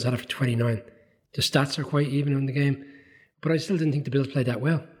 minutes. Bills had it for 29. The stats are quite even in the game, but I still didn't think the Bills played that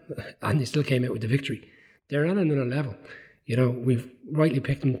well, and they still came out with the victory. They're on another level. You know, we've rightly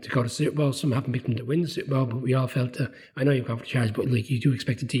picked them to go to the Super Bowl. Some haven't picked them to win the Super Bowl, but we all felt I know you've gone for the Chargers, but like, you do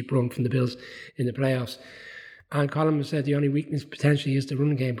expect a deep run from the Bills in the playoffs. And Colin said the only weakness potentially is the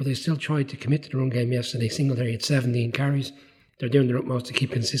run game, but they still tried to commit to the run game yesterday. Singletary had 17 carries. They're doing their utmost to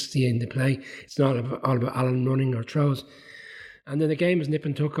keep consistency in the play. It's not all about Allen running or throws. And then the game was nip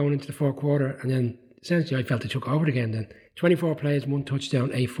and tuck going into the fourth quarter, and then essentially I felt they took over again then. 24 plays, 1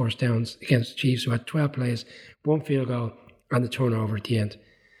 touchdown, 8 first downs against the Chiefs, who had 12 plays, 1 field goal, and the turnover at the end.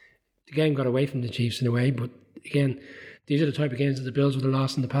 The game got away from the Chiefs in a way, but again, these are the type of games that the Bills would have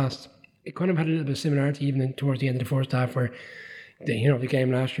lost in the past. It kind of had a little bit of similarity even towards the end of the first half, where the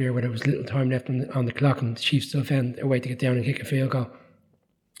game last year where there was little time left on the clock and the Chiefs still found a way to get down and kick a field goal.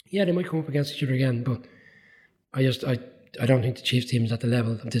 Yeah, they might come up against each other again, but I don't think the Chiefs team is at the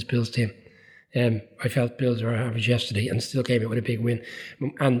level of this Bills team. I felt Bills were average yesterday and still came out with a big win.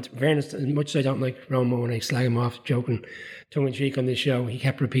 And fairness, as much as I don't like Romo and I slag him off, joking tongue-in-cheek on this show, he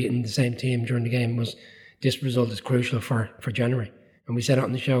kept repeating the same team during the game was this result is crucial for January. And we said it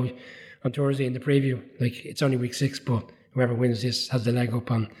on the show on Thursday in the preview, like, it's only week 6, but whoever wins this has the leg up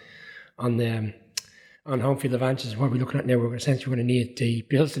on home field advantage. What we're looking at now, we're essentially going to need the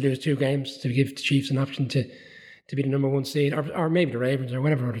Bills to lose 2 games to give the Chiefs an option to be the number 1 seed, or maybe the Ravens or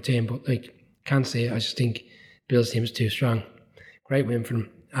whatever other team, but like, can't say it. I just think Bills team is too strong. Great win for them,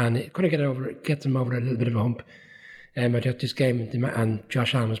 and it could have get them over a little bit of a hump. I thought this game, and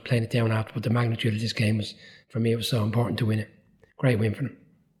Josh Allen was playing it down after, but the magnitude of this game was, for me, it was so important to win it. Great win for them.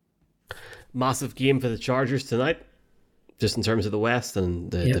 Massive game for the Chargers tonight, just in terms of the West and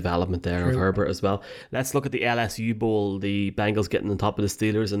the development there of Herbert as well. Let's look at the LSU Bowl, the Bengals getting on top of the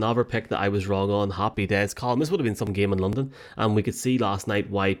Steelers. Another pick that I was wrong on. Happy days. Colin, this would have been some game in London, and we could see last night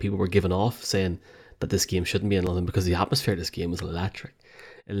why people were giving off, saying that this game shouldn't be in London, because the atmosphere of this game was electric.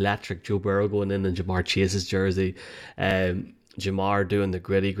 Joe Burrow going in Jamar Chase's jersey, Jamar doing the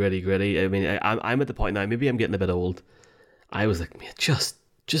gritty. I mean, I'm at the point now, maybe I'm getting a bit old. I was like, man,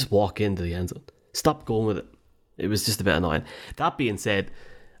 just walk into the end zone. Stop going with it. It was just a bit annoying. That being said,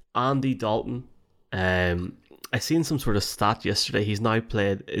 Andy Dalton, I seen some sort of stat yesterday. He's now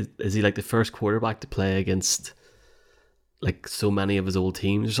played, is he like the first quarterback to play against like so many of his old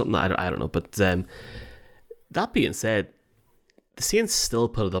teams or something? I don't know. But that being said, the Saints still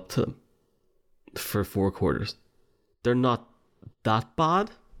put it up to them for 4 quarters. They're not that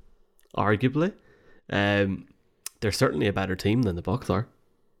bad, arguably. They're certainly a better team than the Bucs are.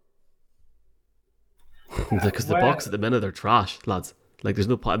 Because the Bucs at the minute are trash, lads. Like, there's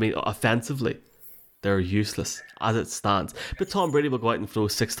no point. I mean, offensively, they're useless as it stands. But Tom Brady will go out and throw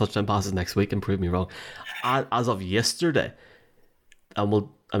 6 touchdown passes next week and prove me wrong. As of yesterday,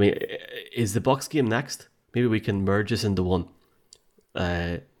 is the Bucs game next? Maybe we can merge this into one.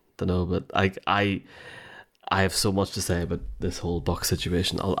 Don't know, but I have so much to say about this whole Bucs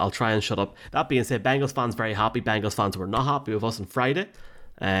situation. I'll try and shut up. That being said, Bengals fans very happy. Bengals fans were not happy with us on Friday,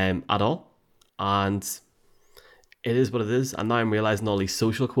 at all. And it is what it is. And now I'm realising all these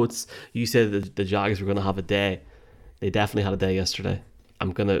social quotes. You said that the Jags were going to have a day. They definitely had a day yesterday.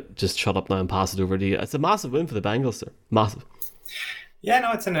 I'm going to just shut up now and pass it over to you. It's a massive win for the Bengals, sir. Massive. Yeah,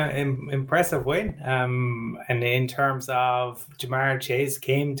 no, it's an impressive win. And in terms of Jamar Chase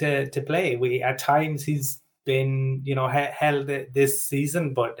came to play. At times he's been, held this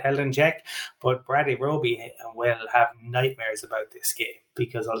season, but held in check. But Bradley Roby will have nightmares about this game,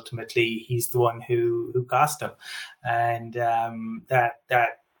 because ultimately he's the one who cost him. And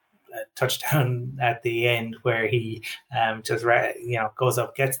that touchdown at the end where he just goes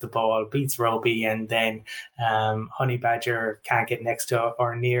up, gets the ball, beats Roby, and then Honey Badger can't get next to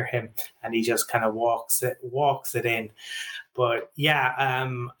or near him, and he just kind of walks it in. But yeah,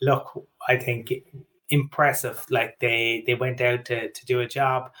 look, I think impressive. Like, they went out to do a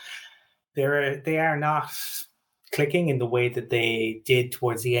job. They are not clicking in the way that they did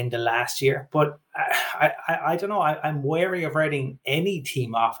towards the end of last year, but I don't know. I'm wary of writing any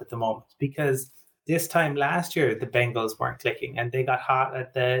team off at the moment, because this time last year the Bengals weren't clicking and they got hot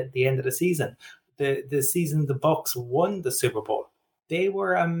at the end of the season. The season the Bucs won the Super Bowl, they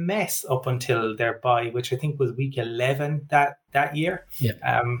were a mess up until their bye, which I think was week 11 that year.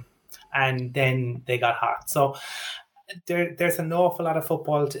 Yeah. And then they got hot. So there's an awful lot of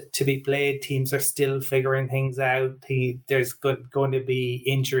football to be played. Teams are still figuring things out. There's going to be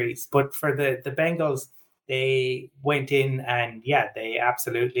injuries. But for the Bengals, they went in and, they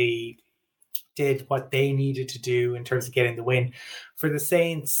absolutely did what they needed to do in terms of getting the win. For the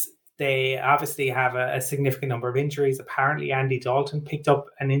Saints, they obviously have a significant number of injuries. Apparently, Andy Dalton picked up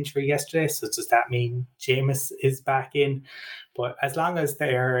an injury yesterday. So does that mean Jameis is back in? But as long as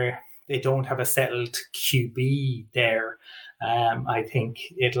they don't have a settled QB there, I think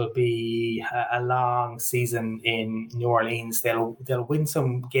it'll be a long season in New Orleans. They'll win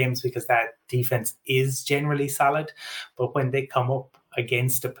some games because that defense is generally solid. But when they come up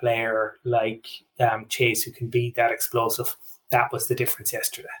against a player like Chase, who can be that explosive, that was the difference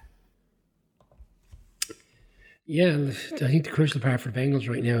yesterday. Yeah, I think the crucial part for the Bengals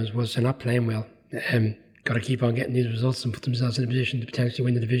right now was they're not playing well. Got to keep on getting these results and put themselves in a position to potentially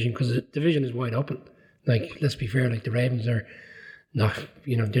win the division, because the division is wide open. Like, let's be fair, like the Ravens are not,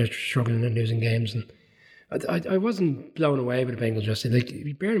 they're struggling and losing games. And I wasn't blown away with the Bengals yesterday.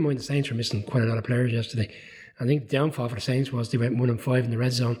 Like, bear in mind the Saints were missing quite a lot of players yesterday. I think the downfall for the Saints was they went 1-5 in the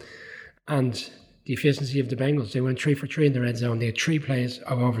red zone, and the efficiency of the Bengals, they went 3 for 3 in the red zone. They had 3 plays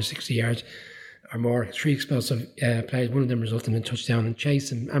of over 60 yards or more, 3 explosive plays. One of them resulted in a touchdown, and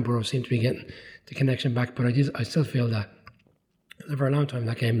Chase and Burrow seemed to be getting the connection back. But I still feel that for a long time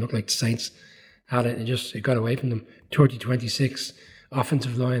that game looked like the Saints had it, and it got away from them. 30-26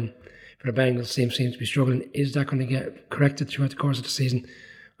 offensive line for the Bengals seems to be struggling. Is that going to get corrected throughout the course of the season?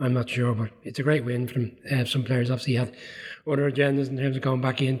 I'm not sure, but it's a great win for them. Some players obviously had other agendas in terms of going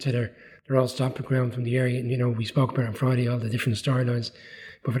back into their all stomping ground from the area. And, we spoke about on Friday, all the different storylines.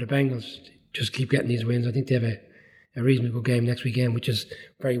 But for the Bengals, just keep getting these wins. I think they have a reasonably good game next weekend, which is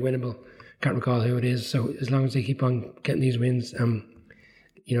very winnable. Can't recall who it is. So as long as they keep on getting these wins,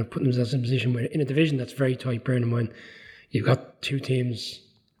 putting themselves in a position where in a division that's very tight, bearing in mind, you've got 2 teams,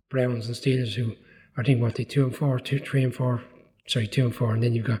 Browns and Steelers, who are, I think, 2 and 4, and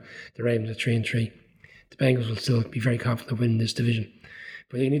then you've got the Ravens at 3-3. The Bengals will still be very confident winning this division,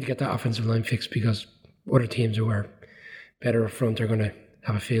 but you need to get that offensive line fixed, because other teams who are better up front are going to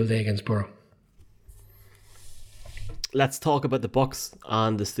have a field day against Burrow. Let's talk about the Bucs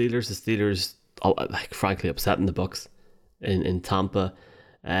and the Steelers. The Steelers, frankly, upsetting the Bucs in Tampa.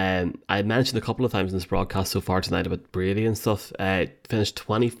 I mentioned a couple of times in this broadcast so far tonight about Brady and stuff. Finished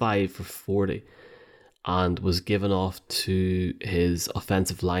 25 for 40 and was given off to his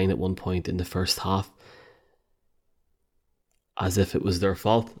offensive line at one point in the first half, as if it was their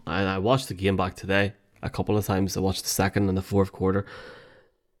fault. And I watched the game back today a couple of times. I watched the second and the fourth quarter.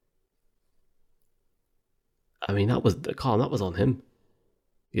 I mean, that was on him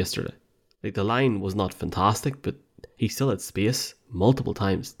yesterday. Like, the line was not fantastic, but he still had space multiple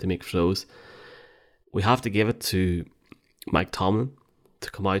times to make throws. We have to give it to Mike Tomlin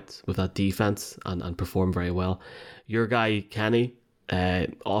to come out with that defense and perform very well. Your guy Kenny,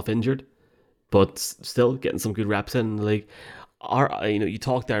 off injured, but still getting some good reps in the league. You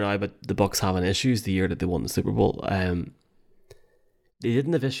talked there now about the Bucs having issues the year that they won the Super Bowl. They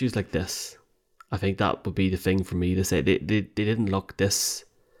didn't have issues like this. I think that would be the thing for me to say. They didn't look this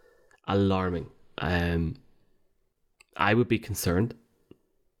alarming. I would be concerned.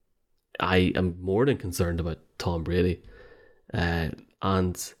 I am more than concerned about Tom Brady.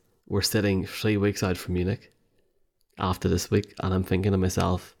 And we're sitting 3 weeks out from Munich after this week, and I'm thinking to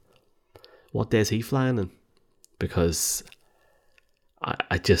myself, what day is he flying in? Because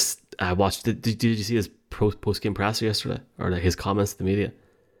I watched. Did you see his post-game presser yesterday, or his comments to the media?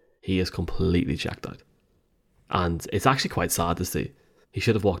 He is completely checked out, and it's actually quite sad to see. He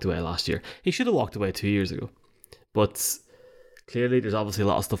should have walked away last year. He should have walked away 2 years ago. But clearly there's obviously a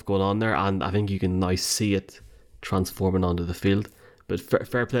lot of stuff going on there, and I think you can now see it transforming onto the field. But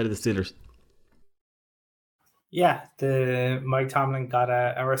fair play to the Steelers. Yeah, the Mike Tomlin got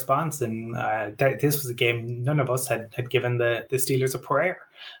a response, and this was a game none of us had given the Steelers a prayer.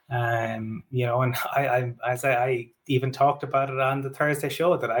 And I even talked about it on the Thursday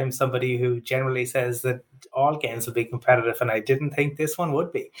show, that I'm somebody who generally says that all games will be competitive, and I didn't think this one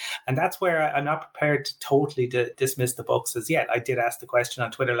would be. And that's where I'm not prepared to totally dismiss the Bucs as yet. I did ask the question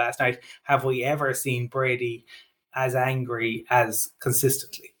on Twitter last night, have we ever seen Brady as angry as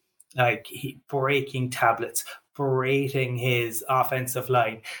consistently? Like, breaking tablets, berating his offensive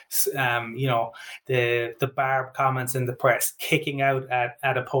line, the barb comments in the press, kicking out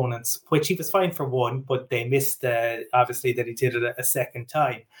at opponents, which he was fine for one, but they missed obviously that he did it a second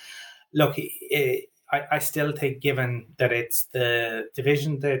time. Look, I still think, given that it's the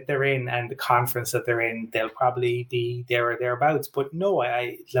division that they're in and the conference that they're in, they'll probably be there or thereabouts. But no,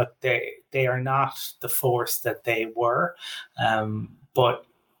 they are not the force that they were. But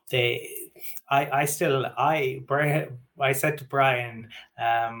I said to Brian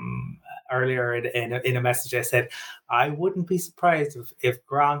earlier in a message, I said, I wouldn't be surprised if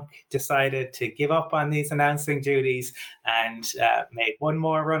Gronk decided to give up on these announcing duties and made one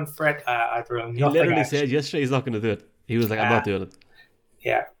more run for it. He literally said yesterday he's not going to do it. He was like, I'm not doing it.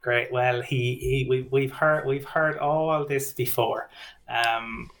 Yeah, great. Well, we've heard all this before.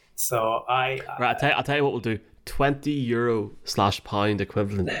 So right, I'll tell you what we'll do. €20/pound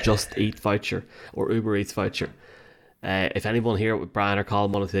equivalent Just Eat voucher or Uber Eats voucher. If anyone here with Brian or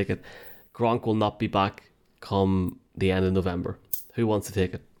Colin want to take it, Gronk will not be back come the end of November. Who wants to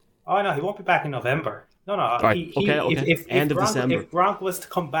take it? Oh no, he won't be back in November. No. Right. Okay. If December. If Gronk was to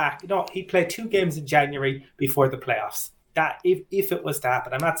come back, he played 2 games in January before the playoffs. That if it was to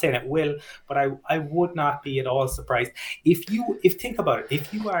happen, I'm not saying it will, but I would not be at all surprised. If think about it,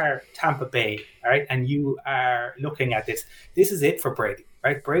 if you are Tampa Bay, all right, and you are looking at this is it for Brady.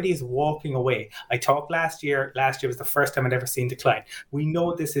 Right, Brady is walking away. I talked last year. Last year was the first time I'd ever seen decline. We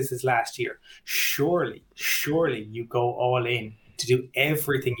know this is his last year. Surely, you go all in to do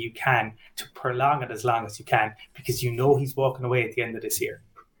everything you can to prolong it as long as you can, because you know he's walking away at the end of this year.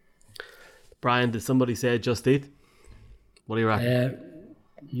 Brian, did somebody say Just Eat? What do you reckon?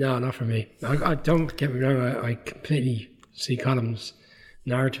 No, not for me. I don't get me wrong. I completely see Colin's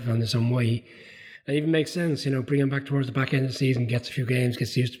narrative on this on why. It even makes sense, bring him back towards the back end of the season, gets a few games,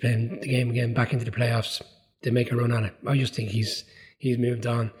 gets used to playing the game again, back into the playoffs. They make a run at it. I just think he's moved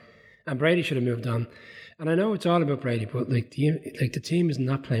on, and Brady should have moved on. And I know it's all about Brady, but the team is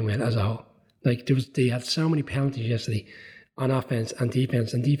not playing well as a whole. They had so many penalties yesterday on offense and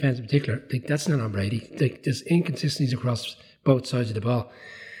defense in particular. That's not on Brady. There's inconsistencies across both sides of the ball,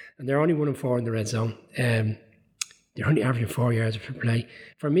 and they're only 1-4 in the red zone. They're only averaging 4 yards per play.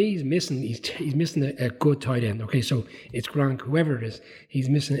 For me, he's missing a good tight end. Okay, so it's Gronk, whoever it is, he's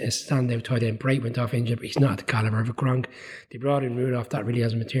missing a standout tight end. Bright went off injured, but he's not the caliber of a Gronk. They brought in Rudolph, that really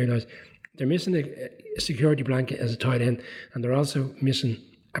hasn't materialised. They're missing a security blanket as a tight end, and they're also missing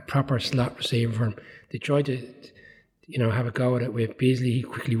a proper slot receiver for him. They tried to, have a go at it with Beasley. He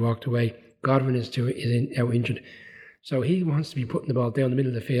quickly walked away. Godwin is out injured, so he wants to be putting the ball down the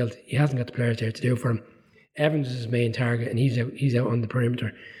middle of the field. He hasn't got the players there to do it for him. Evans is his main target, and he's out on the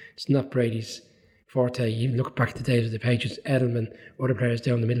perimeter. It's not Brady's forte. You look back at the days of the Patriots, Edelman, other players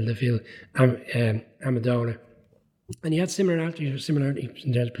down the middle of the field, Amendola. And he had similarities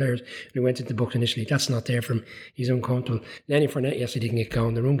in terms of players when he went into the Bucs initially. That's not there for him. He's uncomfortable. Lenny Fournette yesterday didn't get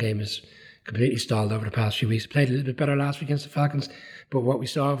going. The run game is completely stalled over the past few weeks. Played a little bit better last week against the Falcons, but what we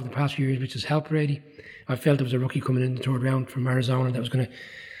saw over the past few years, which has helped Brady, I felt there was a rookie coming in the third round from Arizona that was going to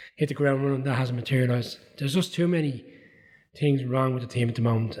hit the ground running. That hasn't materialised. There's just too many things wrong with the team at the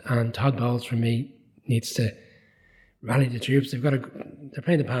moment, and Todd Bowles, for me, needs to rally the troops. They're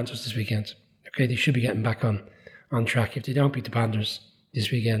playing the Panthers this weekend. Okay, they should be getting back on track. If they don't beat the Panthers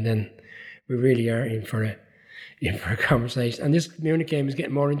this weekend, then we really are in for a conversation. And this Munich game is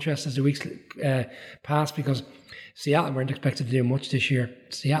getting more interest as the weeks pass, because Seattle weren't expected to do much this year.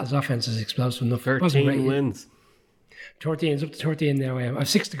 Seattle's offense is explosive enough. 13 wins. 13 is up to 13 now. I have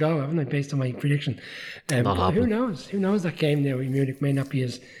 6 to go, haven't I, based on my prediction? Who knows? Who knows? That game now in Munich may not be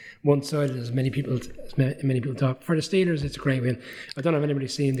as one-sided as many people thought. For the Steelers, it's a great win. I don't know if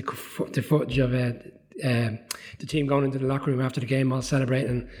anybody's seen the footage of the team going into the locker room after the game, all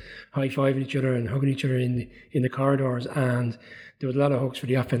celebrating, high-fiving each other and hugging each other in the corridors. And there was a lot of hugs for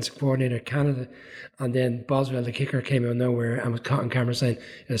the offensive coordinator, Canada. And then Boswell, the kicker, came out of nowhere and was caught on camera saying,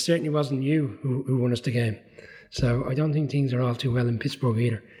 "It certainly wasn't you who won us the game." So I don't think things are all too well in Pittsburgh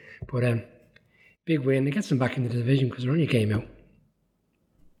either. But big win. It gets them back into the division because they're only a game out.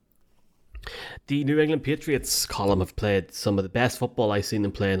 The New England Patriots column have played some of the best football I've seen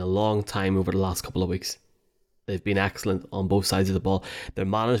them play in a long time over the last couple of weeks. They've been excellent on both sides of the ball. Their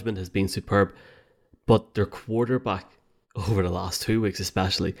management has been superb. But their quarterback over the last 2 weeks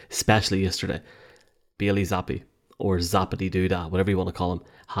especially yesterday, Bailey Zappi, or Zappity Doodah, whatever you want to call him,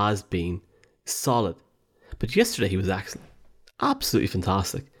 has been solid. But yesterday he was excellent. Absolutely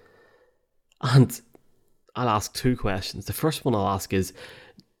fantastic. And I'll ask 2 questions. The first one I'll ask is,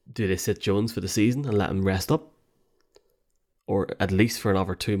 do they sit Jones for the season and let him rest up? Or at least for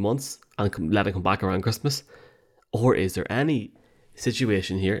another 2 months and let him come back around Christmas? Or is there any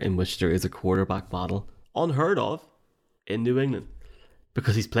situation here in which there is a quarterback battle unheard of in New England?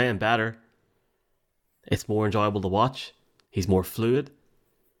 Because he's playing better. It's more enjoyable to watch. He's more fluid.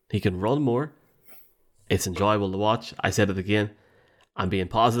 He can run more. It's enjoyable to watch. I said it again. I'm being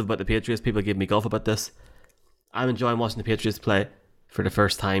positive about the Patriots. People give me guff about this. I'm enjoying watching the Patriots play for the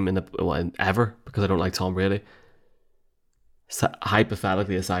first time in ever, because I don't like Tom Brady.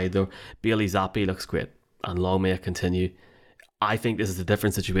 Hypothetically aside though, Bailey Zappi looks great, and long may it continue. I think this is a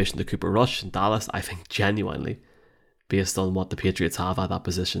different situation to Cooper Rush in Dallas. I think genuinely, based on what the Patriots have at that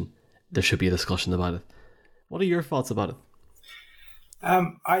position, there should be a discussion about it. What are your thoughts about it?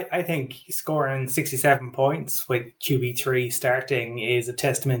 I think scoring 67 points with QB3 starting is a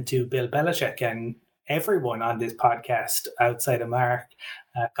testament to Bill Belichick, and everyone on this podcast outside of Mark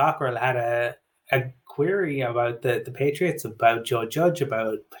Cockrell had a query about the Patriots, about Joe Judge,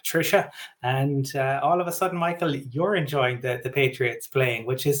 about Patricia, and all of a sudden, Michael, you're enjoying the Patriots playing,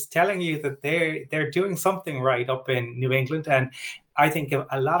 which is telling you that they're doing something right up in New England. And I think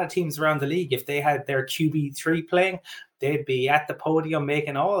a lot of teams around the league, if they had their QB3 playing, they'd be at the podium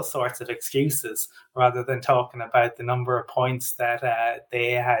making all sorts of excuses rather than talking about the number of points that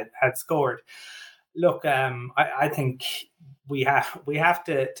they had scored. Look, I think we have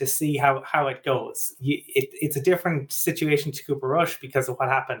to see how it goes. It's a different situation to Cooper Rush because of what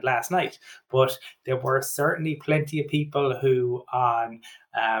happened last night, but there were certainly plenty of people who on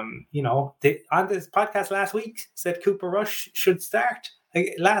this podcast last week said Cooper Rush should start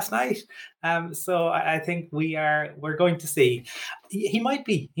last night. So I think we're going to see. He might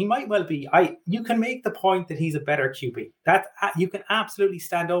well be. You can make the point that he's a better QB. That you can absolutely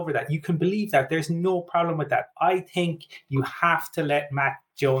stand over that. You can believe that. There's no problem with that. I think you have to let Mac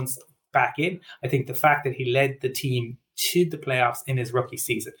Jones back in. I think the fact that he led the team to the playoffs in his rookie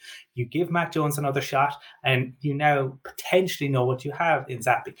season, you give Mac Jones another shot, and you now potentially know what you have in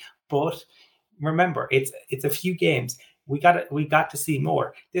Zappi. But remember, it's a few games. We got to see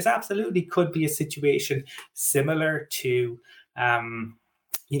more. This absolutely could be a situation similar to,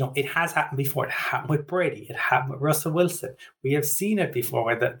 it has happened before. It happened with Brady. It happened with Russell Wilson. We have seen it before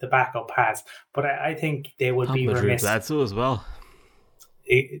where the backup has. But I think they would be remiss. That's so as well.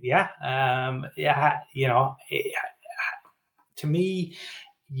 To me,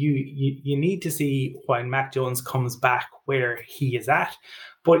 you need to see when Mac Jones comes back where he is at.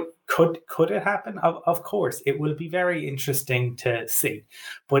 But could it happen? Of course, it will be very interesting to see.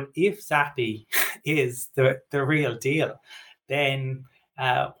 But if Zappi is the real deal, then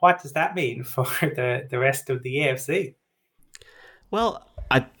what does that mean for the rest of the AFC? Well,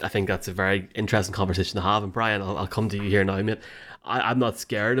 I think that's a very interesting conversation to have. And Brian, I'll come to you here now, mate. I'm not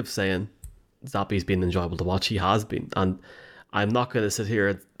scared of saying Zappi's been enjoyable to watch. He has been. And I'm not going to sit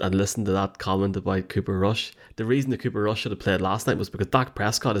here and listen to that comment about Cooper Rush. The reason that Cooper Rush should have played last night was because Dak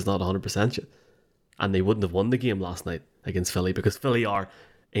Prescott is not 100% yet. And they wouldn't have won the game last night against Philly, because Philly are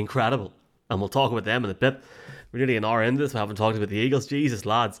incredible. And we'll talk about them in a bit. We're nearly an hour into this. We haven't talked about the Eagles. Jesus,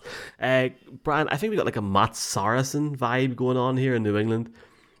 lads. Brian, I think we got like a Matt Saracen vibe going on here in New England.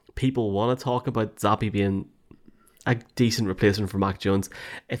 People want to talk about Zappi being a decent replacement for Mac Jones.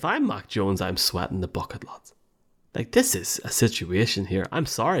 If I'm Mac Jones, I'm sweating the bucket, lads. Like, this is a situation here. I'm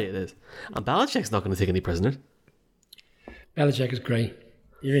sorry it is. And Belichick's not going to take any prisoners. Belichick is great.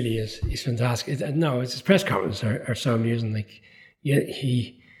 He really is. He's fantastic. His press conferences are so amusing. Like,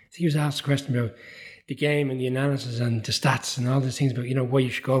 he was asked a question about the game and the analysis and the stats and all these things about, why you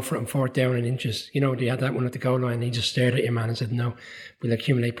should go for it on 4th down and inches. They had that one at the goal line and he just stared at your man and said, no, we'll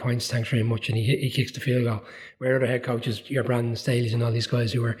accumulate points, thanks very much. And he kicks the field goal. Where other head coaches, your Brandon Staley's and all these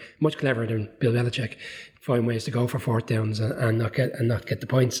guys who are much cleverer than Bill Belichick, find ways to go for 4th downs and not get the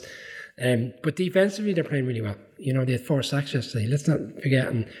points. But defensively, they're playing really well. They had 4 sacks yesterday. Let's not forget,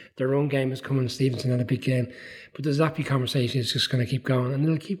 and their own game is coming. Stevenson had a big game. But the Zappi conversation is just going to keep going, and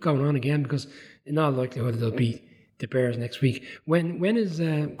it'll keep going on again because in all likelihood they'll beat the Bears next week. When is,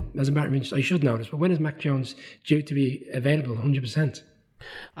 as a matter of interest, I should know this, but when is Mac Jones due to be available 100%?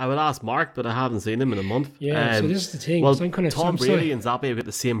 I would ask Mark, but I haven't seen him in a month. Yeah, so this is the thing. Well, so I'm Tom Brady and Zappi have got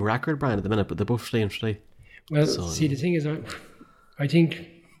the same record, Brian, at the minute, but they're both 3-3. Well, see, the thing is, I think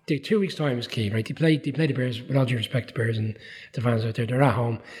the 2 weeks' time is key, right? They play the Bears, with all due respect to Bears and the fans out there. They're at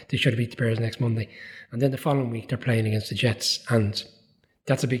home. They should have beat the Bears next Monday. And then the following week, they're playing against the Jets. And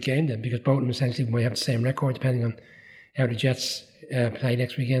that's a big game then, because both of them essentially might have the same record, depending on how the Jets play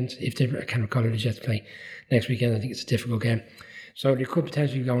next weekend. If they can recall how the Jets play next weekend, I think it's a difficult game. So they could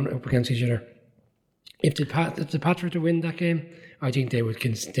potentially be going up against each other. If the Pats were to win that game, I think they would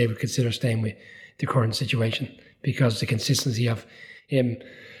consider staying with the current situation, because the consistency of him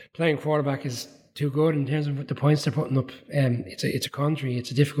playing quarterback is too good in terms of the points they're putting up. It's a country.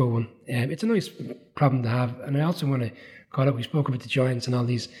 It's a difficult one. It's a nice problem to have. And I also want to call it. We spoke about the Giants and all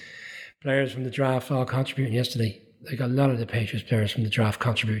these players from the draft all contributing yesterday. Like a lot of the Patriots players from the draft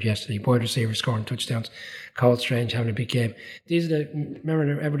contributed yesterday. Wide receivers scoring touchdowns. Cole Strange having a big game.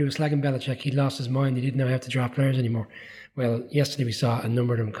 Remember everybody was slagging Belichick. He lost his mind. He didn't know how to draft players anymore. Well, yesterday we saw a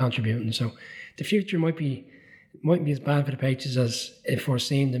number of them contributing. So the future might be as bad for the Patriots as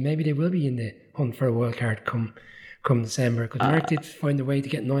foreseen. And maybe they will be in the hunt for a wild card come December. Because Mark did find a way to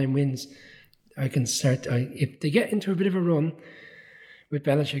get 9 wins. If they get into a bit of a run with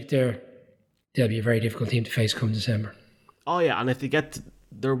Belichick there, they'll be a very difficult team to face come December. Oh yeah, and if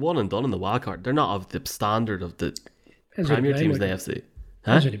they're one and done in the wild card, they're not of the standard of the Premier teams in the AFC.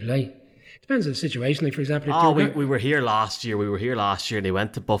 Depends how they play. Depends on the situation. Like for example, we were here last year. And they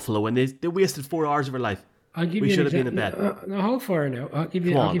went to Buffalo and they wasted 4 hours of their life. We should have been in bed. No, hold fire now. I'll give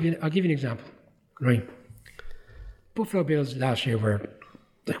you an example. Right. Buffalo Bills last year were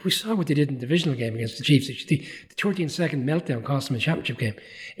like we saw what they did in the divisional game against the Chiefs. The 13-second meltdown cost them a championship game.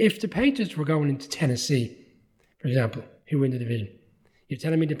 If the Patriots were going into Tennessee, for example, who win the division, you're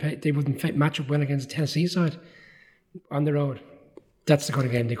telling me they wouldn't match up well against the Tennessee side on the road? That's the kind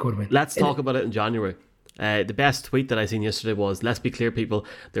of game they could win. Let's talk about it in January. The best tweet that I seen yesterday was, let's be clear people,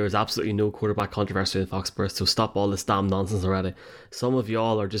 there is absolutely no quarterback controversy in Foxborough, so stop all this damn nonsense already. Some of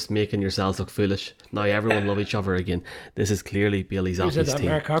y'all are just making yourselves look foolish. Now everyone love each other again. This is clearly Bailey Zappe's team.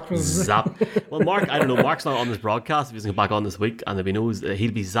 Mark Cockrell? Zap. Well, Mark, I don't know, Mark's not on this broadcast. If he's going back on this week, and if he knows,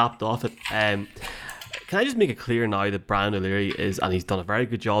 he'll be zapped off it. Can I just make it clear now that Brian O'Leary is, and he's done a very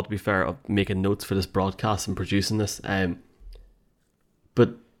good job to be fair, of making notes for this broadcast and producing this,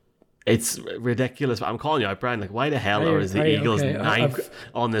 but it's ridiculous. I'm calling you out, Brian. Like, why the hell are the Eagles ninth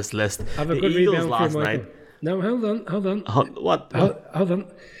on this list? The Eagles last night. No, hold on. What? Hold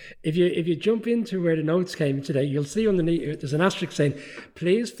on. If you jump into where the notes came today, you'll see underneath there's an asterisk saying,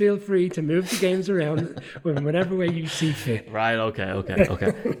 "Please feel free to move the games around whatever way you see fit." Right.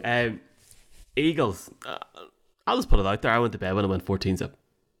 Okay. Eagles. I'll just put it out there. I went to bed when I went 14-zip.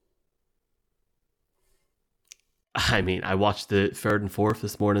 I mean, I watched the 3rd and 4th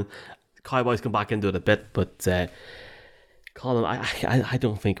this morning. The Cowboys come back into it a bit, but Colin, I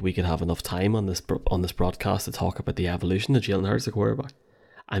don't think we could have enough time on this broadcast to talk about the evolution of Jalen Hurts, the quarterback.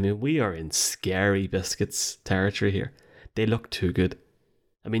 I mean, we are in scary biscuits territory here. They look too good.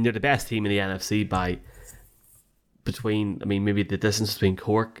 I mean, they're the best team in the NFC maybe the distance between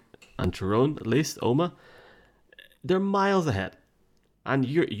Cork and Tyrone, at least, Oma. They're miles ahead. And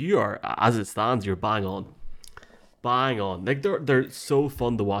you are, as it stands, you're bang on. Like they're so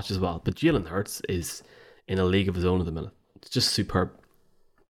fun to watch as well. But Jalen Hurts is in a league of his own at the minute. It's just superb.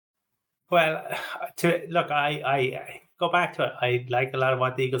 Well, I go back to it. I like a lot of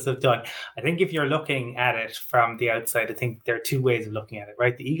what the Eagles have done. I think if you're looking at it from the outside, I think there are two ways of looking at it,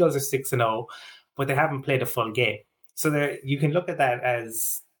 right? The Eagles are 6-0, but they haven't played a full game. So you can look at that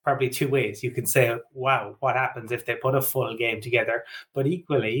as probably two ways. You can say, wow, what happens if they put a full game together? But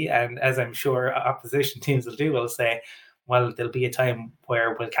equally, and as I'm sure opposition teams will do, will say, well, there'll be a time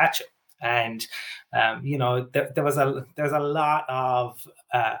where we'll catch it. And, there's a lot of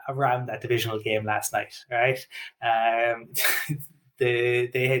around that divisional game last night, right?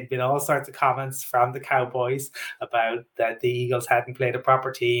 They had been all sorts of comments from the Cowboys about that the Eagles hadn't played a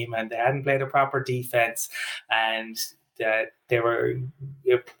proper team and they hadn't played a proper defense, and that they were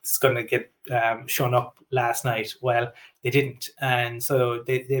going to get shown up last night. Well, they didn't, and so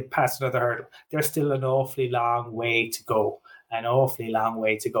they passed another hurdle. There's still an awfully long way to go.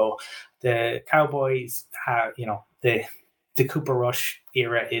 The Cowboys have, the Cooper Rush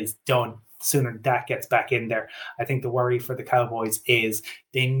era is done. Sooner that gets back in there. I think the worry for the Cowboys is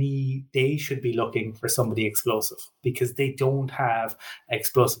they should be looking for somebody explosive, because they don't have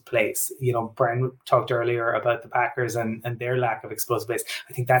explosive plays. Brian talked earlier about the Packers and their lack of explosive plays.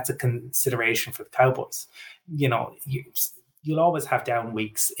 I think that's a consideration for the Cowboys. You'll always have down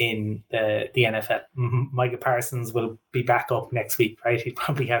weeks in the NFL. Micah Parsons will be back up next week, right? He'll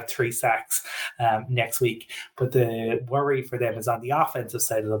probably have 3 sacks next week. But the worry for them is on the offensive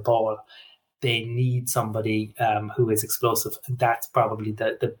side of the ball. They need somebody who is explosive. And that's probably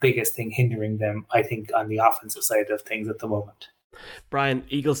the biggest thing hindering them, I think, on the offensive side of things at the moment. Brian,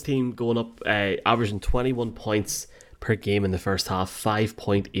 Eagles team going up, averaging 21 points per game in the first half,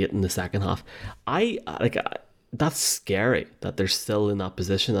 5.8 in the second half. That's scary that they're still in that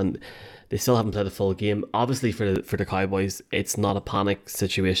position and they still haven't played a full game. Obviously, for the Cowboys, it's not a panic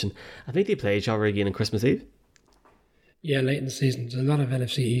situation. I think they play each other again on Christmas Eve. Yeah, late in the season. There's a lot of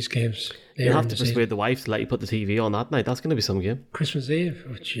NFC East games. You have to persuade the wife to let you put the TV on that night. That's going to be some game. Christmas Eve?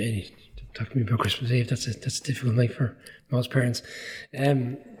 Oh, gee. talk to me about Christmas Eve. That's a difficult night for most parents.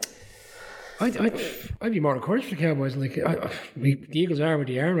 I'd be more encouraged for the Cowboys. The Eagles are what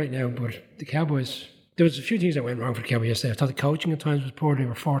they are right now, but the Cowboys, there was a few things that went wrong for the Cowboys yesterday. I thought the coaching at times was poor. They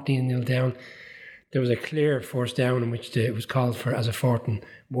were 14-0 down. There was a clear fourth down in which it was called for as a 4th and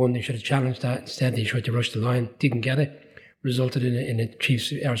 1. They should have challenged that. Instead, they tried to rush the line, didn't get it. Resulted in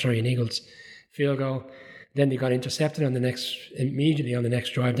an Eagles field goal. Then they got intercepted immediately on the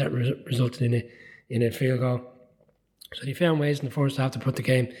next drive. That resulted in a field goal. So they found ways in the first half to put the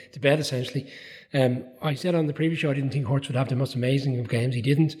game to bed, essentially. I said on the previous show I didn't think Hurts would have the most amazing of games. He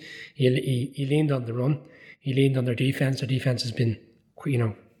didn't. He leaned on the run. He leaned on their defence. Their defence has been,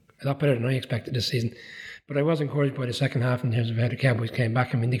 a lot better than I expected this season. But I was encouraged by the second half in terms of how the Cowboys came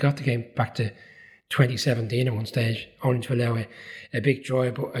back. I mean, they got the game back to 2017 at one stage, only to allow a big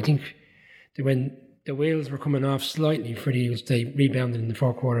drive. But I think that when the wheels were coming off slightly for the Eagles, they rebounded in the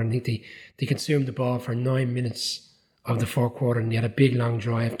fourth quarter. And I think they consumed the ball for 9 minutes of the fourth quarter, and they had a big long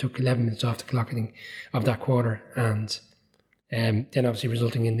drive, took 11 minutes off the clock, I think, of that quarter, and then obviously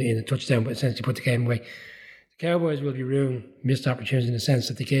resulting in a touchdown, but essentially put the game away. The Cowboys will be ruined missed opportunities in the sense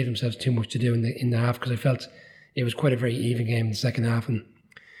that they gave themselves too much to do in the half, because I felt it was quite a very even game in the second half, and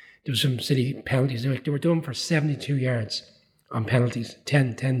there was some silly penalties. They were done for 72 yards on penalties,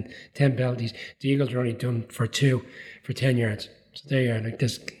 10 penalties. The Eagles were only done for 2 for 10 yards. So there you are, like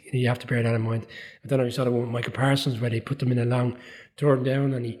this, you have to bear that in mind. I don't know if you saw the one with Michael Parsons where they put them in a long third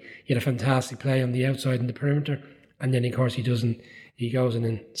down, and he had a fantastic play on the outside in the perimeter, and then of course he goes in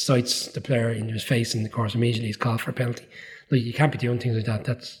and sights the player into his face, and of course immediately he's called for a penalty. Like, you can't be doing things like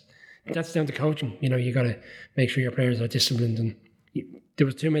that. That's down to coaching. You got to make sure your players are disciplined, and there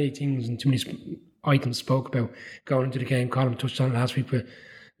was too many things and too many items spoke about going into the game. Colin touched on it last week with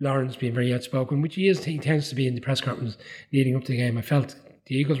Lawrence being very outspoken, which he tends to be in the press conference leading up to the game. I felt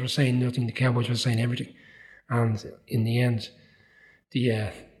the Eagles were saying nothing, the Cowboys were saying everything, and in the end, the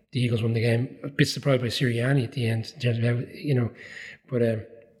Eagles won the game. A bit surprised by Sirianni at the end, in terms of how, but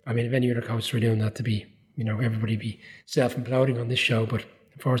I mean, if any other coaches were doing that, to be, everybody be self-imploding on this show, but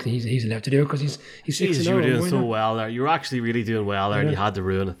unfortunately he's allowed to do it because he's 6-0. You were doing so well there. You were actually really doing well there, and you had to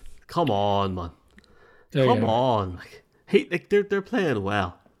ruin it. Come on, man. Come on. They're playing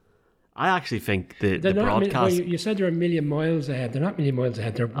well. I actually think the broadcast... You said they're a million miles ahead. They're not a million miles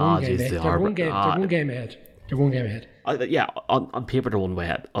ahead. They're one game ahead. They're one game ahead. They're one game ahead. On paper they're one way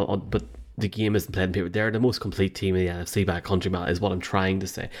ahead. But the game isn't played on paper. They're the most complete team in the NFC by a country mile, is what I'm trying to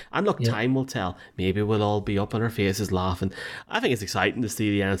say. And look, time will tell. Maybe we'll all be up on our faces laughing. I think it's exciting to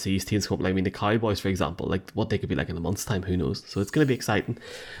see the NFC East teams come up. I mean, the Cowboys, for example, like what they could be like in a month's time, who knows? So it's going to be exciting.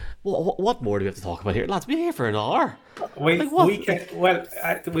 Well, what more do we have to talk about here, lads? We're here for an hour. We've 3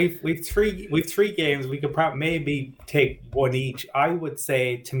 games. We could probably maybe take one each. I would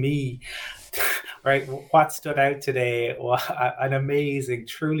say, to me, right, what stood out today was an amazing,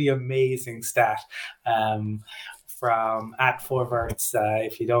 truly amazing stat from @4verts.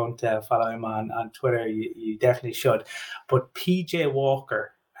 If you don't follow him on Twitter, you definitely should. But PJ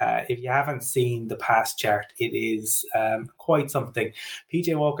Walker, if you haven't seen the pass chart, it is quite something.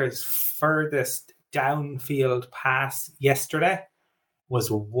 PJ Walker's furthest downfield pass yesterday was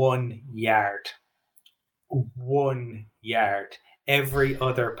 1 yard. 1 yard. Every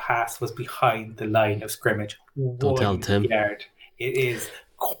other pass was behind the line of scrimmage. Don't tell Tim. 1 yard. It is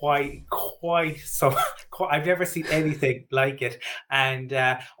quite so. I've never seen anything like it, and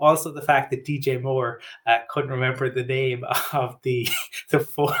also the fact that DJ Moore couldn't remember the name of the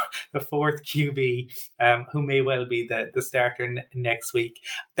fourth QB, who may well be the starter next week.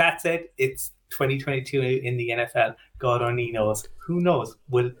 That's it. It's 2022 in the NFL. God only knows. Who knows?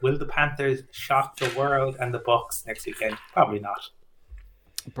 Will the Panthers shock the world and the Bucs next weekend? Probably not.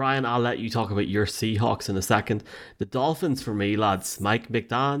 Brian, I'll let you talk about your Seahawks in a second. The Dolphins for me, lads. Mike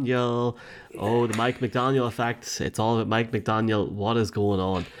McDaniel. Oh, the Mike McDaniel effect. It's all about Mike McDaniel. What is going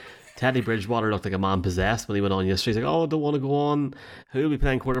on? Teddy Bridgewater looked like a man possessed when he went on yesterday. He's like, I don't want to go on. Who will be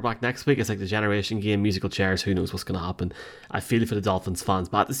playing quarterback next week? It's like the generation game, musical chairs. Who knows what's going to happen? I feel for the Dolphins fans.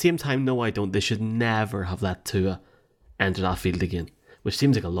 But at the same time, no, I don't. They should never have let Tua enter that field again, which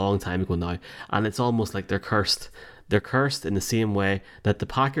seems like a long time ago now. And it's almost like they're cursed. They're cursed in the same way that the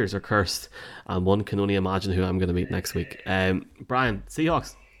Packers are cursed, and one can only imagine who I'm going to meet next week. Brian,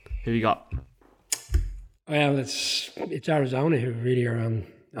 Seahawks, who you got? Well, it's Arizona who really are on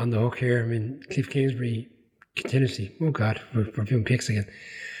the hook here. I mean, Cliff Kingsbury continuously. Oh God, we're doing picks again.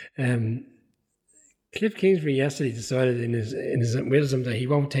 Cliff Kingsbury yesterday decided in his wisdom that he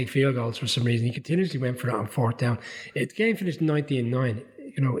won't take field goals for some reason. He continuously went for that on fourth down. The game finished 19-9.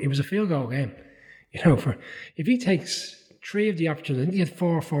 It was a field goal game. If he takes 3 of the opportunities. I think he had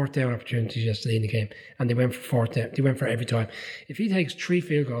 4 fourth down opportunities yesterday in the game, and they went for fourth down. They went for every time. If he takes 3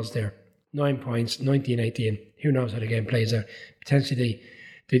 field goals there, 9 points, 19-18, who knows how the game plays out. Potentially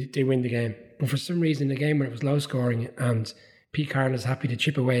they win the game. But for some reason, in a game where it was low scoring and Pete Carroll is happy to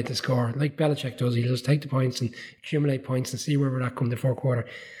chip away at the score, like Belichick does, he'll just take the points and accumulate points and see where we're at come the fourth quarter.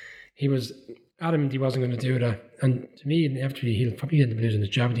 He was adamant he wasn't going to do that. And to me, inevitably, he'll probably end up losing his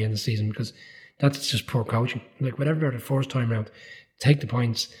job at the end of the season because that's just poor coaching. Like, whatever the first time round, take the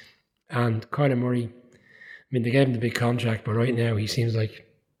points. And Kyler Murray, I mean, they gave him the big contract, but right now he seems like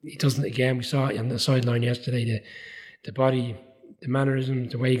he doesn't. Again, we saw it on the sideline yesterday, the body, the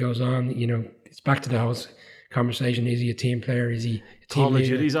mannerisms, the way he goes on, you know, it's back to the whole conversation. Is he a team player? Is he a team Call of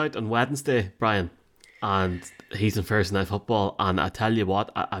leader? Duty's out on Wednesday, Brian, and he's in Thursday Night Football. And I tell you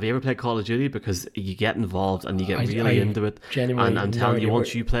what, have you ever played Call of Duty? Because you get involved and you get really into it. And I'm telling you,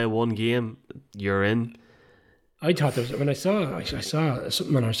 once you play one game, you're in. I thought there was, when I saw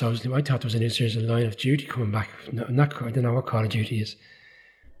something on our social, I thought there was a new series of Line of Duty coming back. No, I don't know what Call of Duty is.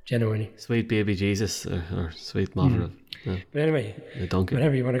 Genuinely. Sweet baby Jesus or sweet mother. Yeah. But anyway,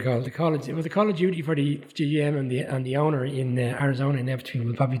 whatever you want to call it, the Call of Duty for the GM and the owner in Arizona inevitably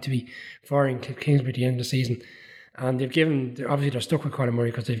will probably be firing Kingsbury at the end of the season. And they're stuck with Kyler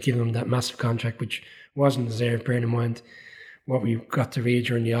Murray because they've given him that massive contract, which wasn't deserved, bearing in mind what we got to read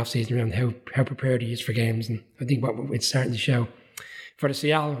during the off-season around how prepared he is for games. And I think what it's starting to show for the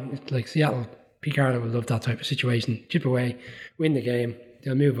Seattle, Pete Carroll will love that type of situation. Chip away, win the game,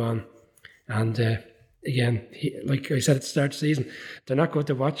 they'll move on. And again, like I said at the start of the season, they're not good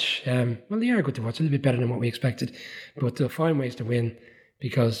to watch. They are good to watch, a little bit better than what we expected. But they'll find ways to win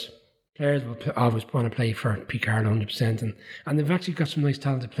because players will always want to play for Pete Carroll 100%. And they've actually got some nice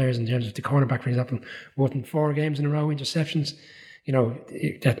talented players in terms of the cornerback, for example, won 4 games in a row, interceptions. You know,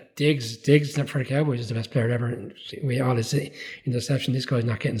 that Diggs for the Cowboys is the best player ever. We all his interception. This guy's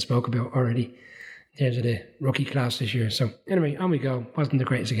not getting spoke about already in terms of the rookie class this year. So anyway, on we go. Wasn't the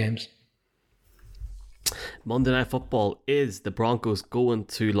greatest of games. Monday Night Football is the Broncos going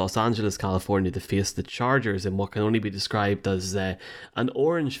to Los Angeles, California to face the Chargers in what can only be described as an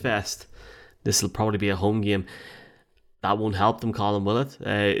orange fest. This will probably be a home game. That won't help them, Colin, will it?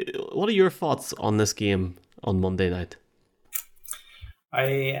 What are your thoughts on this game on Monday night?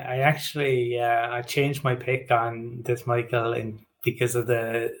 I actually I changed my pick on this, Michael, because of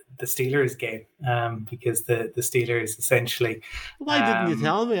the Steelers game, because the Steelers essentially. Why didn't you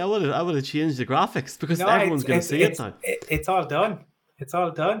tell me? I would have changed the graphics because everyone's going to see it now. It's all done. It's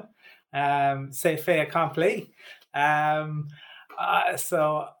all done. C'est fait accompli.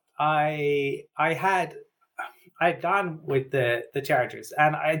 So I'd gone with the Chargers,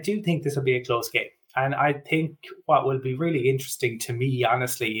 and I do think this will be a close game. And I think what will be really interesting to me,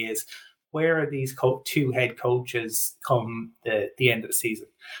 honestly, is where are these 2 head coaches come the end of the season?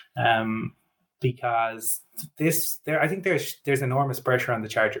 Because I think there's enormous pressure on the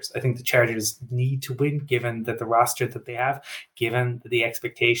Chargers. I think the Chargers need to win, given that the roster that they have, given the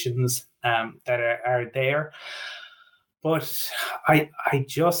expectations that are there. But I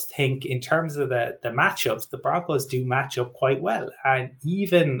just think in terms of the matchups, the Broncos do match up quite well. And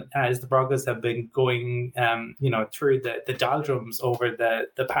even as the Broncos have been going, through the doldrums over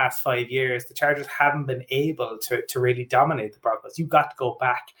the past 5 years, the Chargers haven't been able to really dominate the Broncos. You've got to go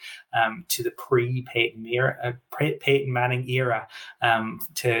back to the Peyton Manning era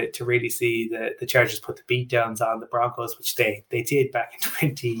to really see the Chargers put the beat downs on the Broncos, which they did back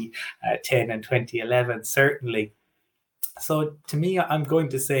in 2010 and 2011, certainly. So to me, I'm going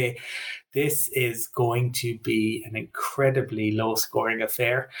to say this is going to be an incredibly low-scoring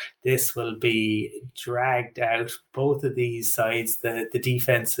affair. This will be dragged out, both of these sides, the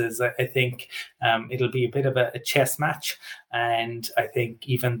defenses. I think it'll be a bit of a chess match. And I think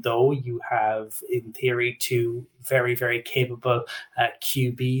even though you have, in theory, 2 very, very capable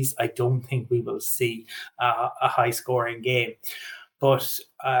QBs, I don't think we will see a high-scoring game. But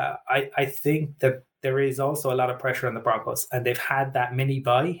I think that there is also a lot of pressure on the Broncos, and they've had that mini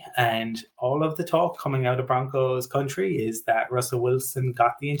bye, and all of the talk coming out of Broncos country is that Russell Wilson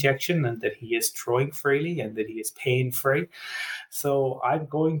got the injection and that he is throwing freely and that he is pain-free. So I'm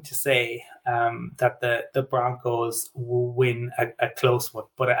going to say that the Broncos will win a close one,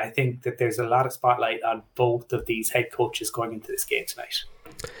 but I think that there's a lot of spotlight on both of these head coaches going into this game tonight.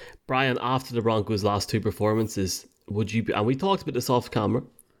 Brian, after the Broncos' last 2 performances, would you be, and we talked about this off camera,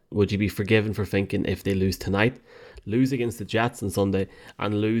 would you be forgiven for thinking if they lose tonight, lose against the Jets on Sunday,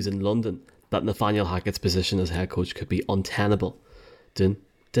 and lose in London, that Nathaniel Hackett's position as head coach could be untenable? Dun,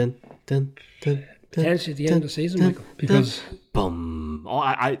 dun, dun, dun. potentially at the end of the season, Michael, because boom. Oh,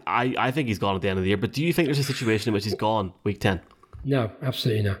 I think he's gone at the end of the year. But do you think there's a situation in which he's gone week 10? No,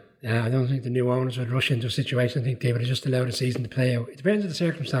 absolutely not. I don't think the new owners would rush into a situation. I think they would have just allowed the season to play out. It depends on the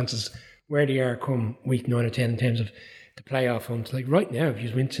circumstances where they are come week 9 or 10 in terms of the playoff hunt. Like right now, if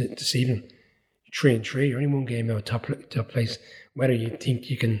you win this evening 3-3, you're only one game out top place. Whether you think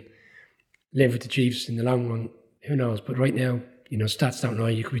you can live with the Chiefs in the long run, who knows? But right now, stats don't lie.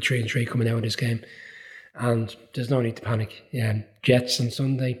 You could be 3-3 coming out of this game, and there's no need to panic. Jets on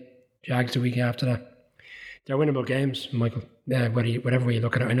Sunday, Jags the week after that. They're winnable games, Michael. Whatever way you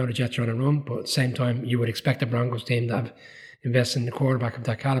look at it, I know the Jets are on a run, but at the same time, you would expect the Broncos team to have invested in the quarterback of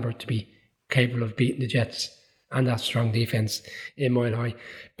that caliber to be capable of beating the Jets and that strong defense in Mile High.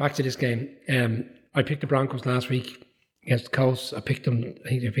 Back to this game, I picked the Broncos last week against the Colts. I think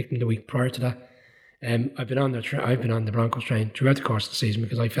I picked them the week prior to that. I've been on the Broncos train throughout the course of the season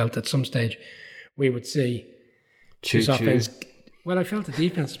because I felt at some stage we would see this offense. Well, I felt the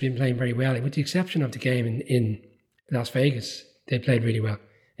defense has been playing very well, with the exception of the game in Las Vegas. They played really well.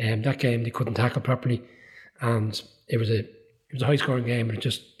 That game they couldn't tackle properly, and it was a high scoring game, but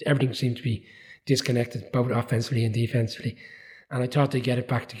everything seemed to be disconnected both offensively and defensively. And I thought they'd get it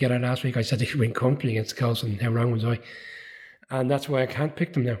back together last week. I said they could win comfortably against the Colts, and how wrong was I? And that's why I can't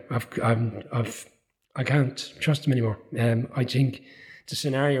pick them now. I can't trust them anymore. I think the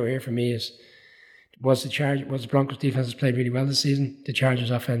scenario here for me is was the Broncos defense has played really well this season. The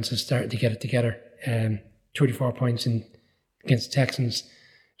Chargers offense has started to get it together. 34 points against the Texans.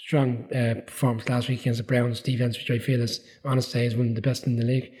 Strong performance last week against the Browns defense, which I feel is honest to say is one of the best in the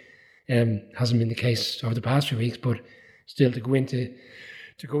league. Hasn't been the case over the past few weeks, but still to go into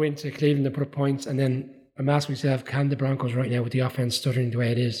Cleveland and put up points, and then I'm asking myself, can the Broncos right now with the offense stuttering the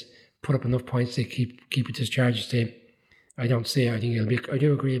way it is put up enough points to keep it this Chargers team? I don't see it. I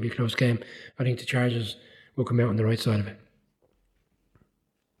do agree it'll be a close game. I think the Chargers will come out on the right side of it.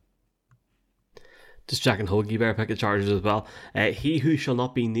 Just Jack and Hoagie Bear pick the Chargers as well. He who shall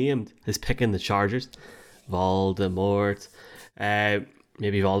not be named is picking the Chargers. Voldemort. Maybe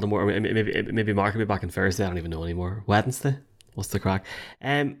Voldemort. Maybe Mark will be back on Thursday. I don't even know anymore. Wednesday? What's the crack?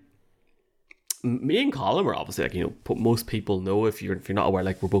 Me and Colin were obviously most people know if you're not aware,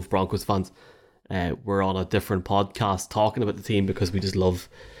 we're both Broncos fans. We're on a different podcast talking about the team because we just love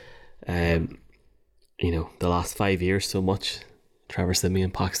the last 5 years so much. Trevor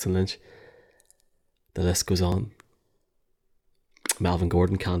Siemian, Paxton Lynch, the list goes on. Melvin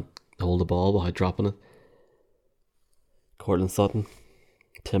Gordon can't hold the ball without dropping it. Cortland Sutton,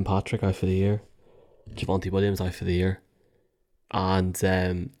 Tim Patrick out for the year, Javonte Williams out for the year, and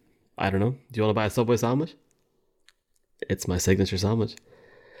I don't know, do you want to buy a Subway sandwich? It's my signature sandwich.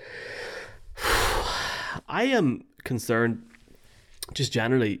 I am concerned, just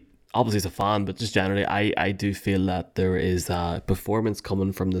generally, obviously as a fan, but just generally, I do feel that there is a performance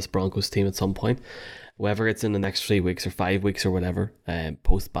coming from this Broncos team at some point, whether it's in the next 3 weeks or 5 weeks or whatever,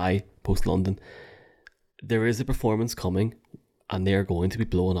 post London. There is a performance coming, and they are going to be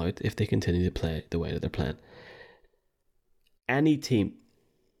blown out if they continue to play the way that they're playing. Any team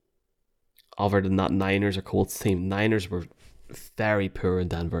other than that Niners or Colts team, Niners were very poor in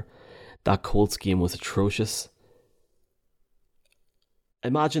Denver. That Colts game was atrocious.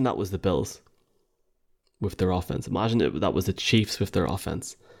 Imagine that was the Bills with their offense. Imagine that was the Chiefs with their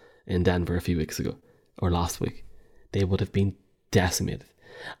offense in Denver a few weeks ago or last week. They would have been decimated.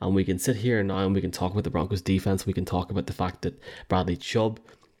 And we can sit here now and we can talk about the Broncos defense. We can talk about the fact that Bradley Chubb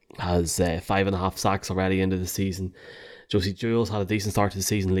has 5.5 sacks already into the season. Josie Jewell had a decent start to the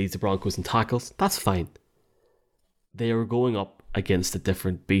season, leads the Broncos in tackles. That's fine. They are going up against a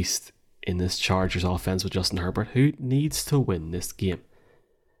different beast in this Chargers offense with Justin Herbert, who needs to win this game.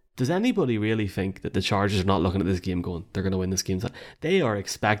 Does anybody really think that the Chargers are not looking at this game going, they're going to win this game tonight? They are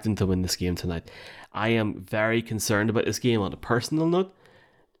expecting to win this game tonight. I am very concerned about this game on a personal note,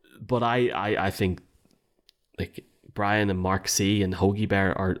 but I think Brian and Mark C and Hoagie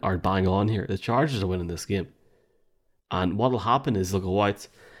Bear are bang on here. The Chargers are winning this game. And what will happen is they'll go out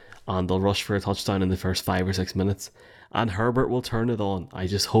and they'll rush for a touchdown in the first 5 or 6 minutes, and Herbert will turn it on. I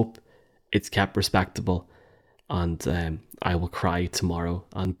just hope it's kept respectable, and I will cry tomorrow.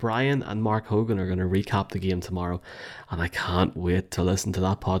 And Brian and Mark Hogan are going to recap the game tomorrow, and I can't wait to listen to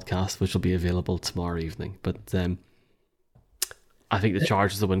that podcast, which will be available tomorrow evening. But I think the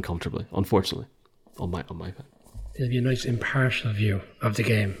Chargers will win comfortably, unfortunately, on my part. It'll be a nice impartial view of the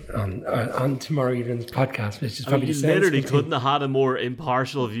game on tomorrow evening's podcast, which is probably you literally couldn't have had a more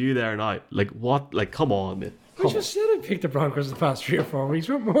impartial view there now. What? Come on, man. I just said I picked the Broncos the past 3 or 4 weeks.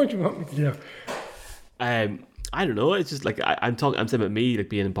 What more do you want me to do? I don't know. It's just like I'm talking. I'm saying about me, like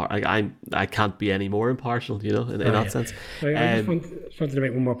being impartial. Like I can't be any more impartial, you know, in that sense. I just wanted to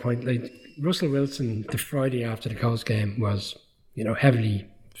make one more point. Like Russell Wilson, the Friday after the Colts game was, you know, heavily,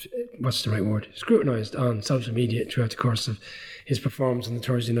 what's the right word, scrutinised on social media throughout the course of his performance on the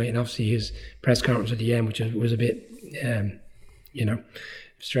Thursday night, and obviously his press conference at the end, which was a bit, you know,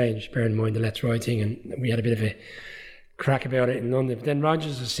 strange. Bear in mind the Let's Ride thing, and we had a bit of a crack about it in London. But then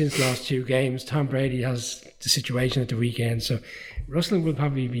Rodgers has since lost 2 games. Tom Brady has the situation at the weekend. So Russell will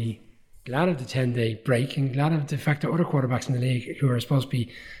probably be glad of the 10-day break and glad of the fact that other quarterbacks in the league who are supposed to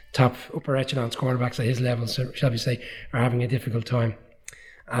be top upper echelons quarterbacks at his level, so shall we say, are having a difficult time.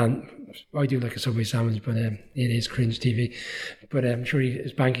 And I do like a Subway sandwich, but it is cringe TV. But I'm sure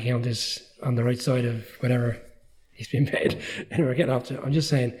his bank account is on the right side of whatever he's been paid. Anyway, getting off to, I'm just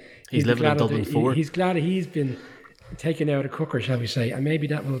saying he's living in Dublin 4. He's glad he's been taken out of cooker, shall we say, and maybe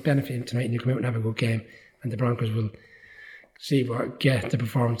that will benefit him tonight and he'll come out and have a good game, and the Broncos will get the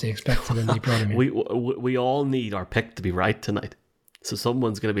performance they expected when they brought him in. We all need our pick to be right tonight, so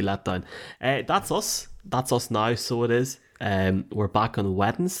someone's going to be let down. That's us now, so it is. We're back on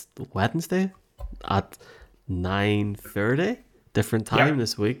Wednesday at 9:30, different time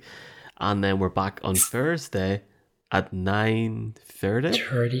this week, and then we're back on Thursday at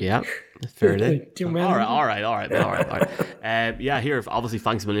 9:30. Yeah, 30. All right. Here, obviously,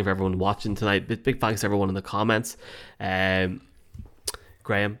 thanks a million for everyone watching tonight. Big thanks to everyone in the comments.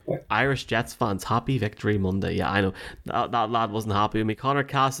 Graham, Irish Jets fans, happy victory Monday. Yeah, I know that lad wasn't happy with me. Connor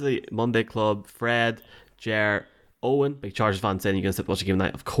Cassidy, Monday Club, Fred, Jer, Owen, big Chargers fan, saying you're going to sit watch a game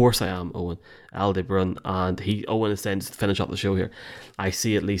tonight. Of course I am, Owen. Alde Brun, and Owen is saying, just to finish up the show here, I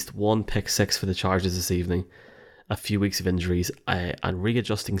see at least 1 pick 6 for the Chargers this evening. A few weeks of injuries and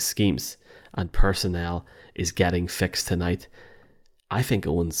readjusting schemes and personnel is getting fixed tonight. I think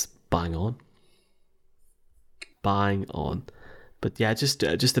Owen's bang on. But yeah, just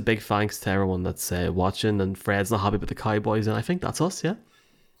a big thanks to everyone that's watching, and Fred's not happy with the Cowboys, and I think that's us, yeah?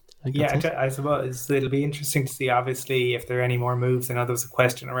 I suppose it'll be interesting to see, obviously, if there are any more moves. I know there was a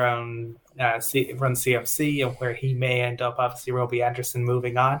question around Run CFC and where he may end up. Obviously, Robbie Anderson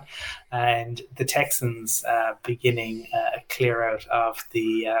moving on, and the Texans beginning a clear out of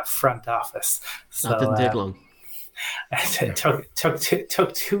the front office. So, that didn't take long. It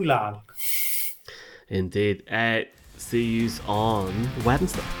took too long. Indeed. See you on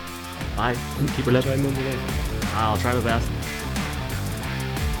Wednesday. Bye. Keep your lip. Try Monday night. I'll try my best.